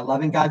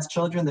 Loving God's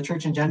Children, The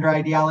Church and Gender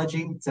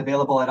Ideology. It's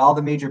available at all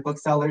the major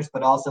booksellers,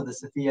 but also the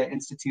Sophia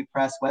Institute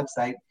Press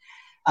website,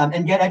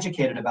 and get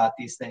educated about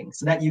these things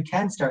so that you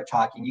can start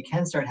talking, you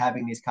can start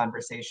having these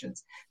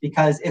conversations.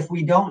 Because if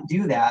we don't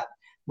do that,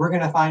 we're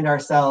going to find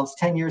ourselves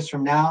 10 years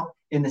from now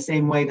in the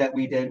same way that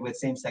we did with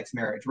same-sex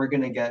marriage. We're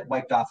going to get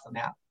wiped off the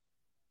map.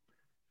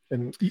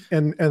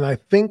 And I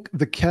think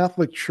the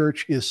Catholic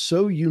Church is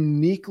so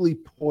uniquely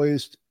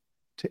poised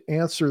to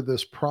answer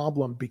this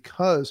problem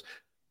because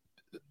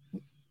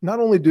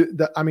not only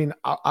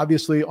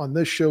obviously on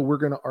this show, we're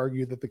going to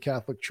argue that the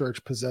Catholic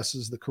Church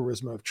possesses the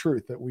charisma of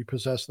truth, that we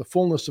possess the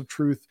fullness of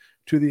truth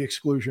to the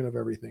exclusion of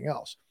everything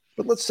else.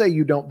 But let's say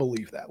you don't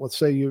believe that. Let's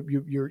say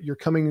you're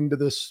coming into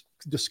this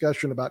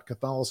discussion about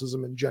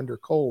Catholicism and gender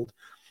cold.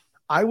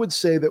 I would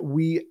say that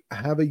we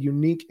have a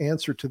unique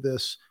answer to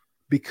this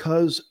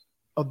because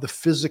of the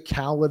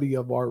physicality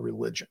of our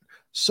religion.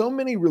 So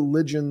many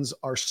religions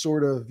are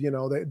sort of,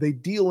 they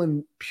deal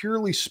in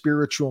purely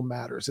spiritual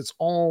matters. It's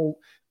all,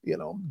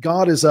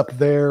 God is up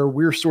there.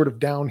 We're sort of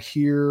down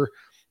here.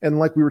 And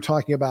like we were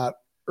talking about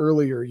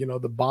earlier,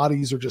 the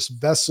bodies are just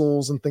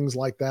vessels and things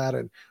like that.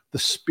 And the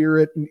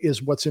spirit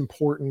is what's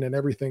important and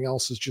everything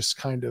else is just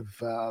kind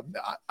of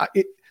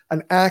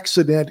an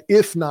accident,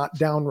 if not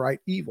downright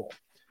evil.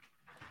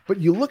 But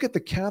you look at the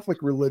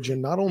Catholic religion,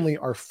 not only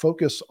our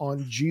focus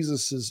on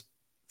Jesus's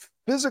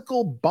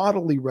physical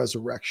bodily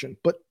resurrection,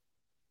 but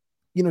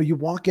you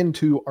walk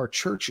into our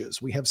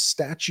churches, we have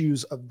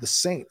statues of the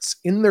saints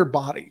in their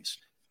bodies.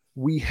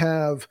 We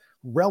have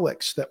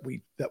relics that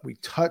we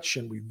touch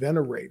and we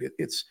venerate.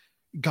 It's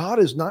God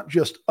is not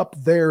just up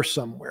there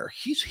somewhere.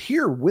 He's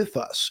here with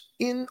us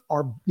in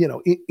our,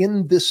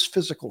 in this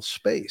physical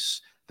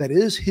space that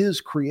is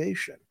his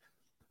creation.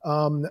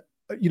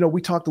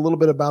 We talked a little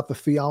bit about the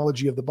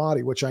theology of the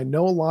body, which I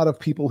know a lot of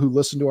people who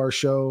listen to our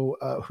show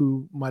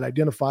who might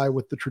identify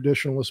with the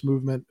traditionalist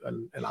movement,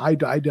 and I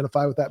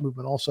identify with that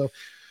movement also,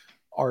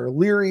 are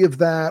leery of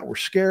that, or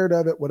scared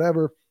of it,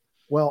 whatever.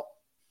 Well,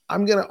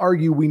 I'm going to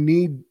argue we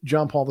need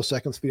John Paul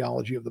II's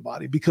theology of the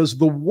body because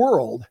the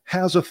world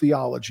has a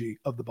theology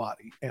of the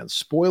body. And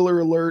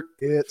spoiler alert,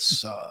 it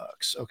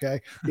sucks,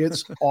 okay?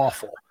 It's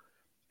awful.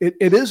 It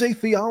is a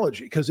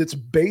theology because it's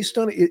based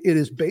on, it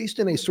is based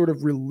in a sort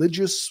of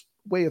religious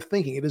way of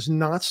thinking. It is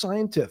not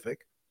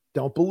scientific.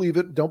 Don't believe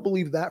it. Don't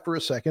believe that for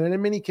a second. And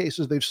in many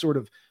cases, they've sort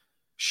of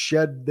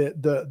shed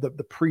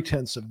the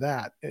pretense of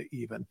that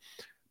even.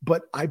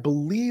 But I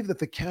believe that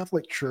the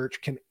Catholic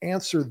Church can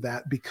answer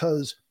that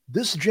because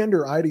this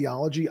gender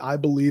ideology, I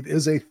believe,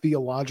 is a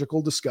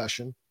theological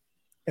discussion.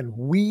 And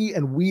we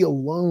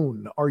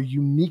alone are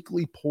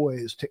uniquely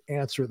poised to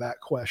answer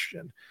that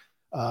question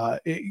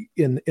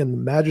in the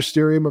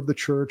magisterium of the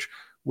church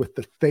with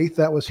the faith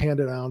that was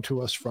handed down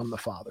to us from the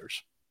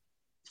fathers.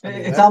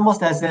 It's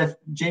almost as if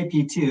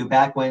JP2,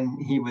 back when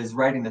he was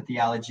writing the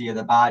theology of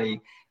the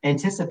body,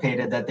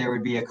 anticipated that there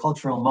would be a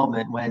cultural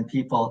moment when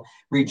people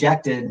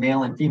rejected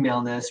male and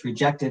femaleness,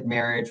 rejected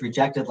marriage,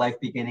 rejected life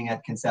beginning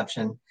at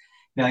conception.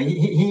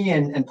 He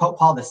and Pope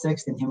Paul VI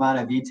in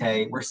Humana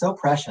Vitae were so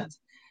prescient,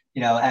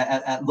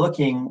 at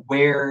looking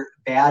where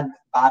bad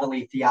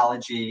bodily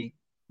theology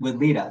would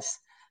lead us.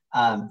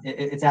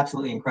 It's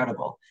absolutely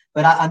incredible.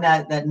 But on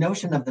that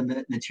notion of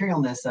the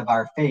materialness of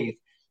our faith,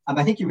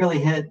 I think you really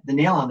hit the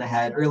nail on the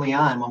head early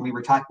on when we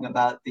were talking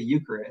about the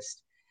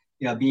Eucharist,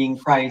 being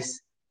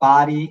Christ's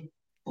body,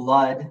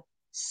 blood,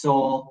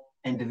 soul,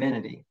 and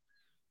divinity.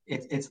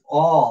 It's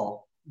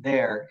all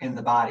there in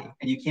the body,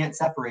 and you can't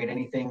separate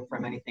anything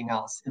from anything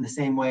else in the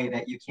same way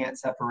that you can't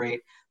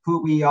separate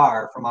who we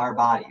are from our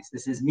bodies.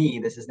 This is me.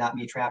 This is not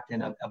me trapped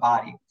in a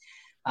body.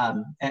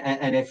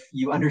 And if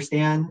you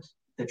understand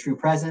the true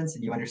presence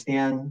and you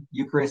understand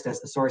Eucharist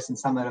as the source and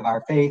summit of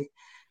our faith,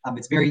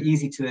 it's very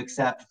easy to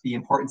accept the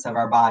importance of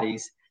our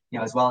bodies,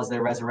 as well as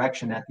their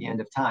resurrection at the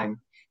end of time.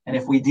 And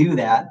if we do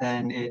that,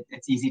 then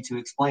it's easy to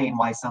explain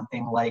why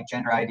something like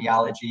gender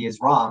ideology is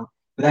wrong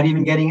without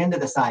even getting into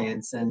the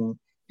science. And,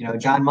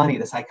 John Money,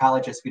 the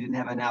psychologist we didn't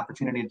have an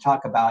opportunity to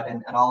talk about,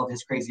 and all of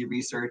his crazy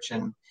research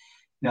and,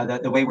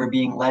 the way we're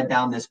being led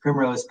down this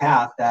primrose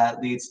path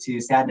that leads to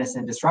sadness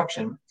and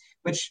destruction.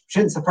 which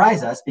shouldn't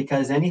surprise us,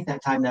 because any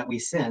time that we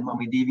sin, when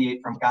we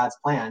deviate from God's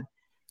plan,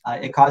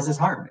 it causes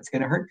harm. It's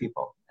going to hurt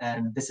people.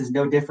 And this is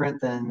no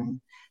different than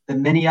the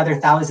many other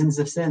thousands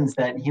of sins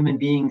that human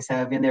beings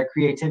have in their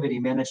creativity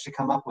managed to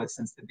come up with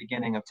since the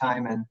beginning of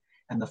time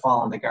and the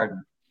fall in the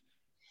garden.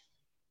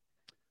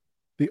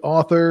 The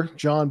author,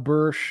 John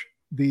Bursch,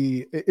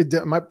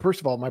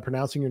 first of all, am I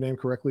pronouncing your name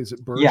correctly? Is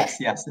it Bursch?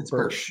 Yes, it's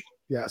Bursch.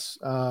 Yes.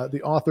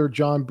 The author,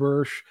 John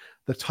Bursch,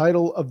 the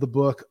title of the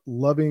book,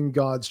 Loving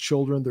God's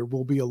Children. There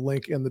will be a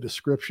link in the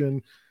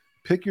description.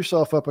 Pick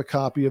yourself up a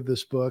copy of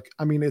this book.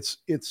 I mean,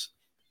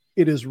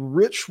 it is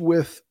rich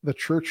with the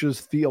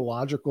church's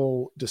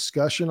theological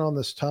discussion on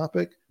this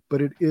topic,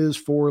 but it is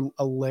for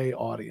a lay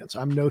audience.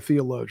 I'm no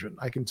theologian,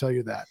 I can tell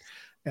you that.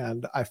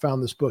 And I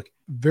found this book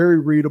very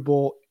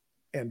readable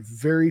and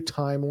very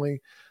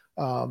timely.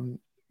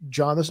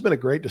 John, this has been a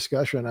great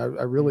discussion. I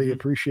really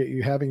appreciate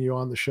you having you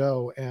on the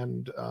show.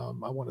 And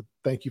I want to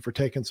thank you for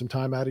taking some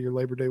time out of your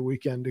Labor Day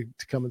weekend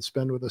to come and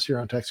spend with us here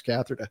on Text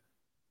Cathedra.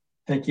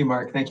 Thank you,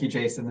 Mark. Thank you,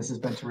 Jason. This has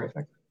been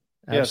terrific.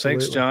 Yeah,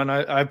 absolutely. Thanks, John.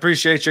 I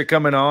appreciate you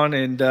coming on.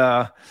 And,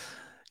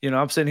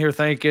 I'm sitting here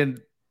thinking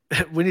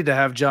we need to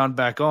have John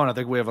back on. I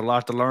think we have a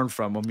lot to learn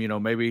from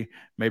him. Maybe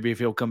if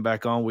he'll come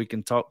back on, we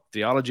can talk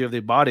theology of the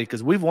body,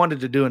 because we've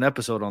wanted to do an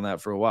episode on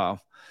that for a while.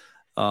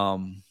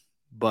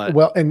 But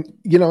in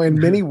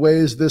many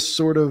ways, this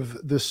sort of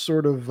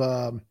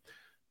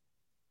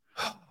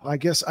I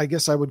guess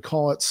I would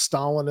call it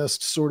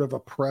Stalinist sort of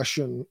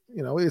oppression.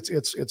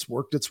 It's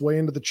worked its way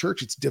into the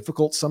church. It's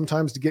difficult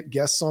sometimes to get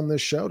guests on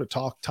this show to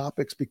talk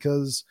topics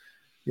because,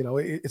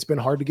 it's been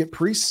hard to get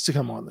priests to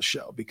come on the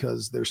show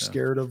because they're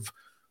scared of,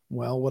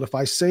 well, what if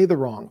I say the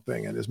wrong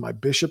thing? And is my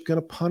bishop going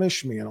to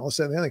punish me and all this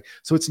and that thing?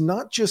 So it's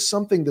not just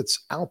something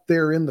that's out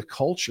there in the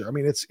culture. I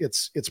mean,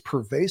 it's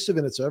pervasive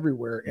and it's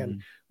everywhere.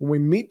 And when we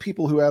meet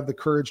people who have the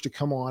courage to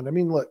come on, I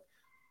mean, look,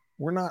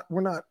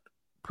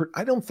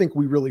 I don't think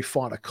we really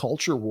fought a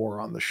culture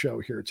war on the show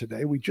here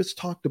today. We just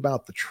talked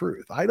about the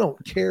truth. I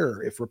don't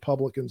care if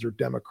Republicans or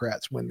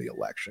Democrats win the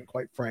election,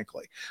 quite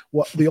frankly.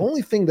 Well, the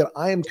only thing that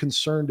I am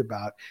concerned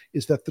about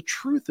is that the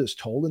truth is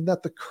told and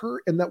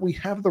that we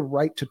have the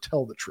right to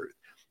tell the truth.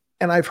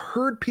 And I've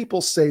heard people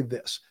say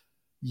this: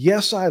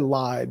 yes, I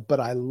lied, but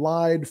I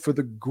lied for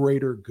the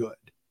greater good.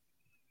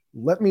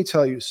 Let me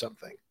tell you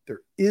something.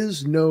 There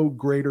is no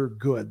greater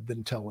good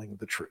than telling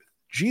the truth.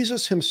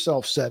 Jesus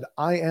himself said,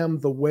 I am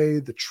the way,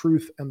 the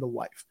truth, and the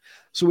life.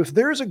 So if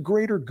there's a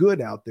greater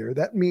good out there,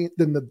 that means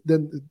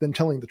than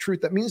telling the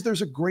truth, that means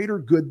there's a greater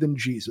good than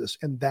Jesus,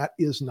 and that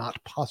is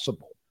not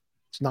possible.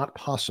 It's not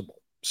possible.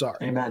 Sorry.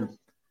 Amen.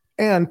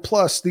 And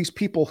plus, these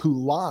people who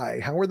lie,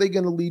 how are they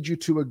going to lead you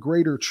to a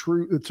greater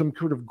truth, some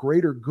sort of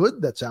greater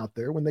good that's out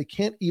there when they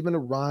can't even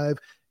arrive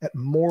at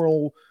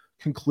moral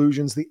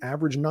conclusions the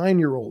average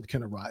 9-year-old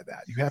can arrive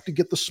at? You have to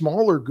get the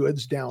smaller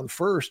goods down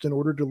first in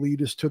order to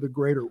lead us to the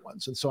greater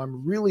ones. And so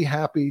I'm really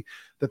happy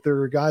that there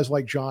are guys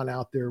like John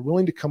out there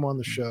willing to come on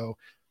the show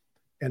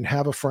and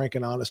have a frank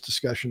and honest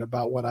discussion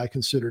about what I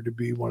consider to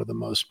be one of the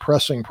most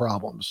pressing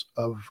problems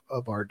of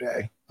our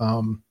day.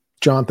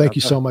 John, thank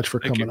you so much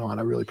for coming on.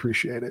 I really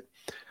appreciate it.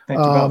 Thank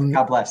you both.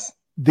 God bless.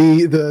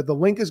 The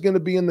link is going to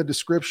be in the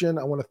description.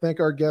 I want to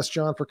thank our guest,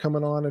 John, for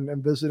coming on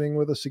and visiting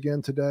with us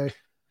again today.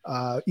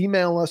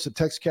 Email us at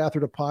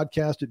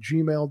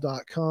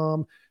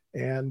textcathetapodcast@gmail.com.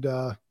 And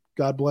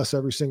God bless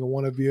every single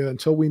one of you.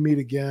 Until we meet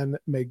again,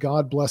 may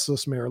God bless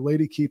us. May Our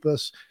Lady keep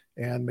us.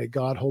 And may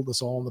God hold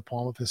us all in the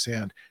palm of his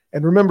hand.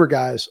 And remember,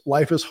 guys,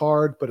 life is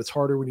hard, but it's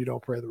harder when you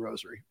don't pray the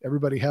rosary.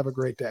 Everybody have a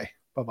great day.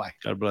 Bye-bye.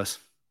 God bless.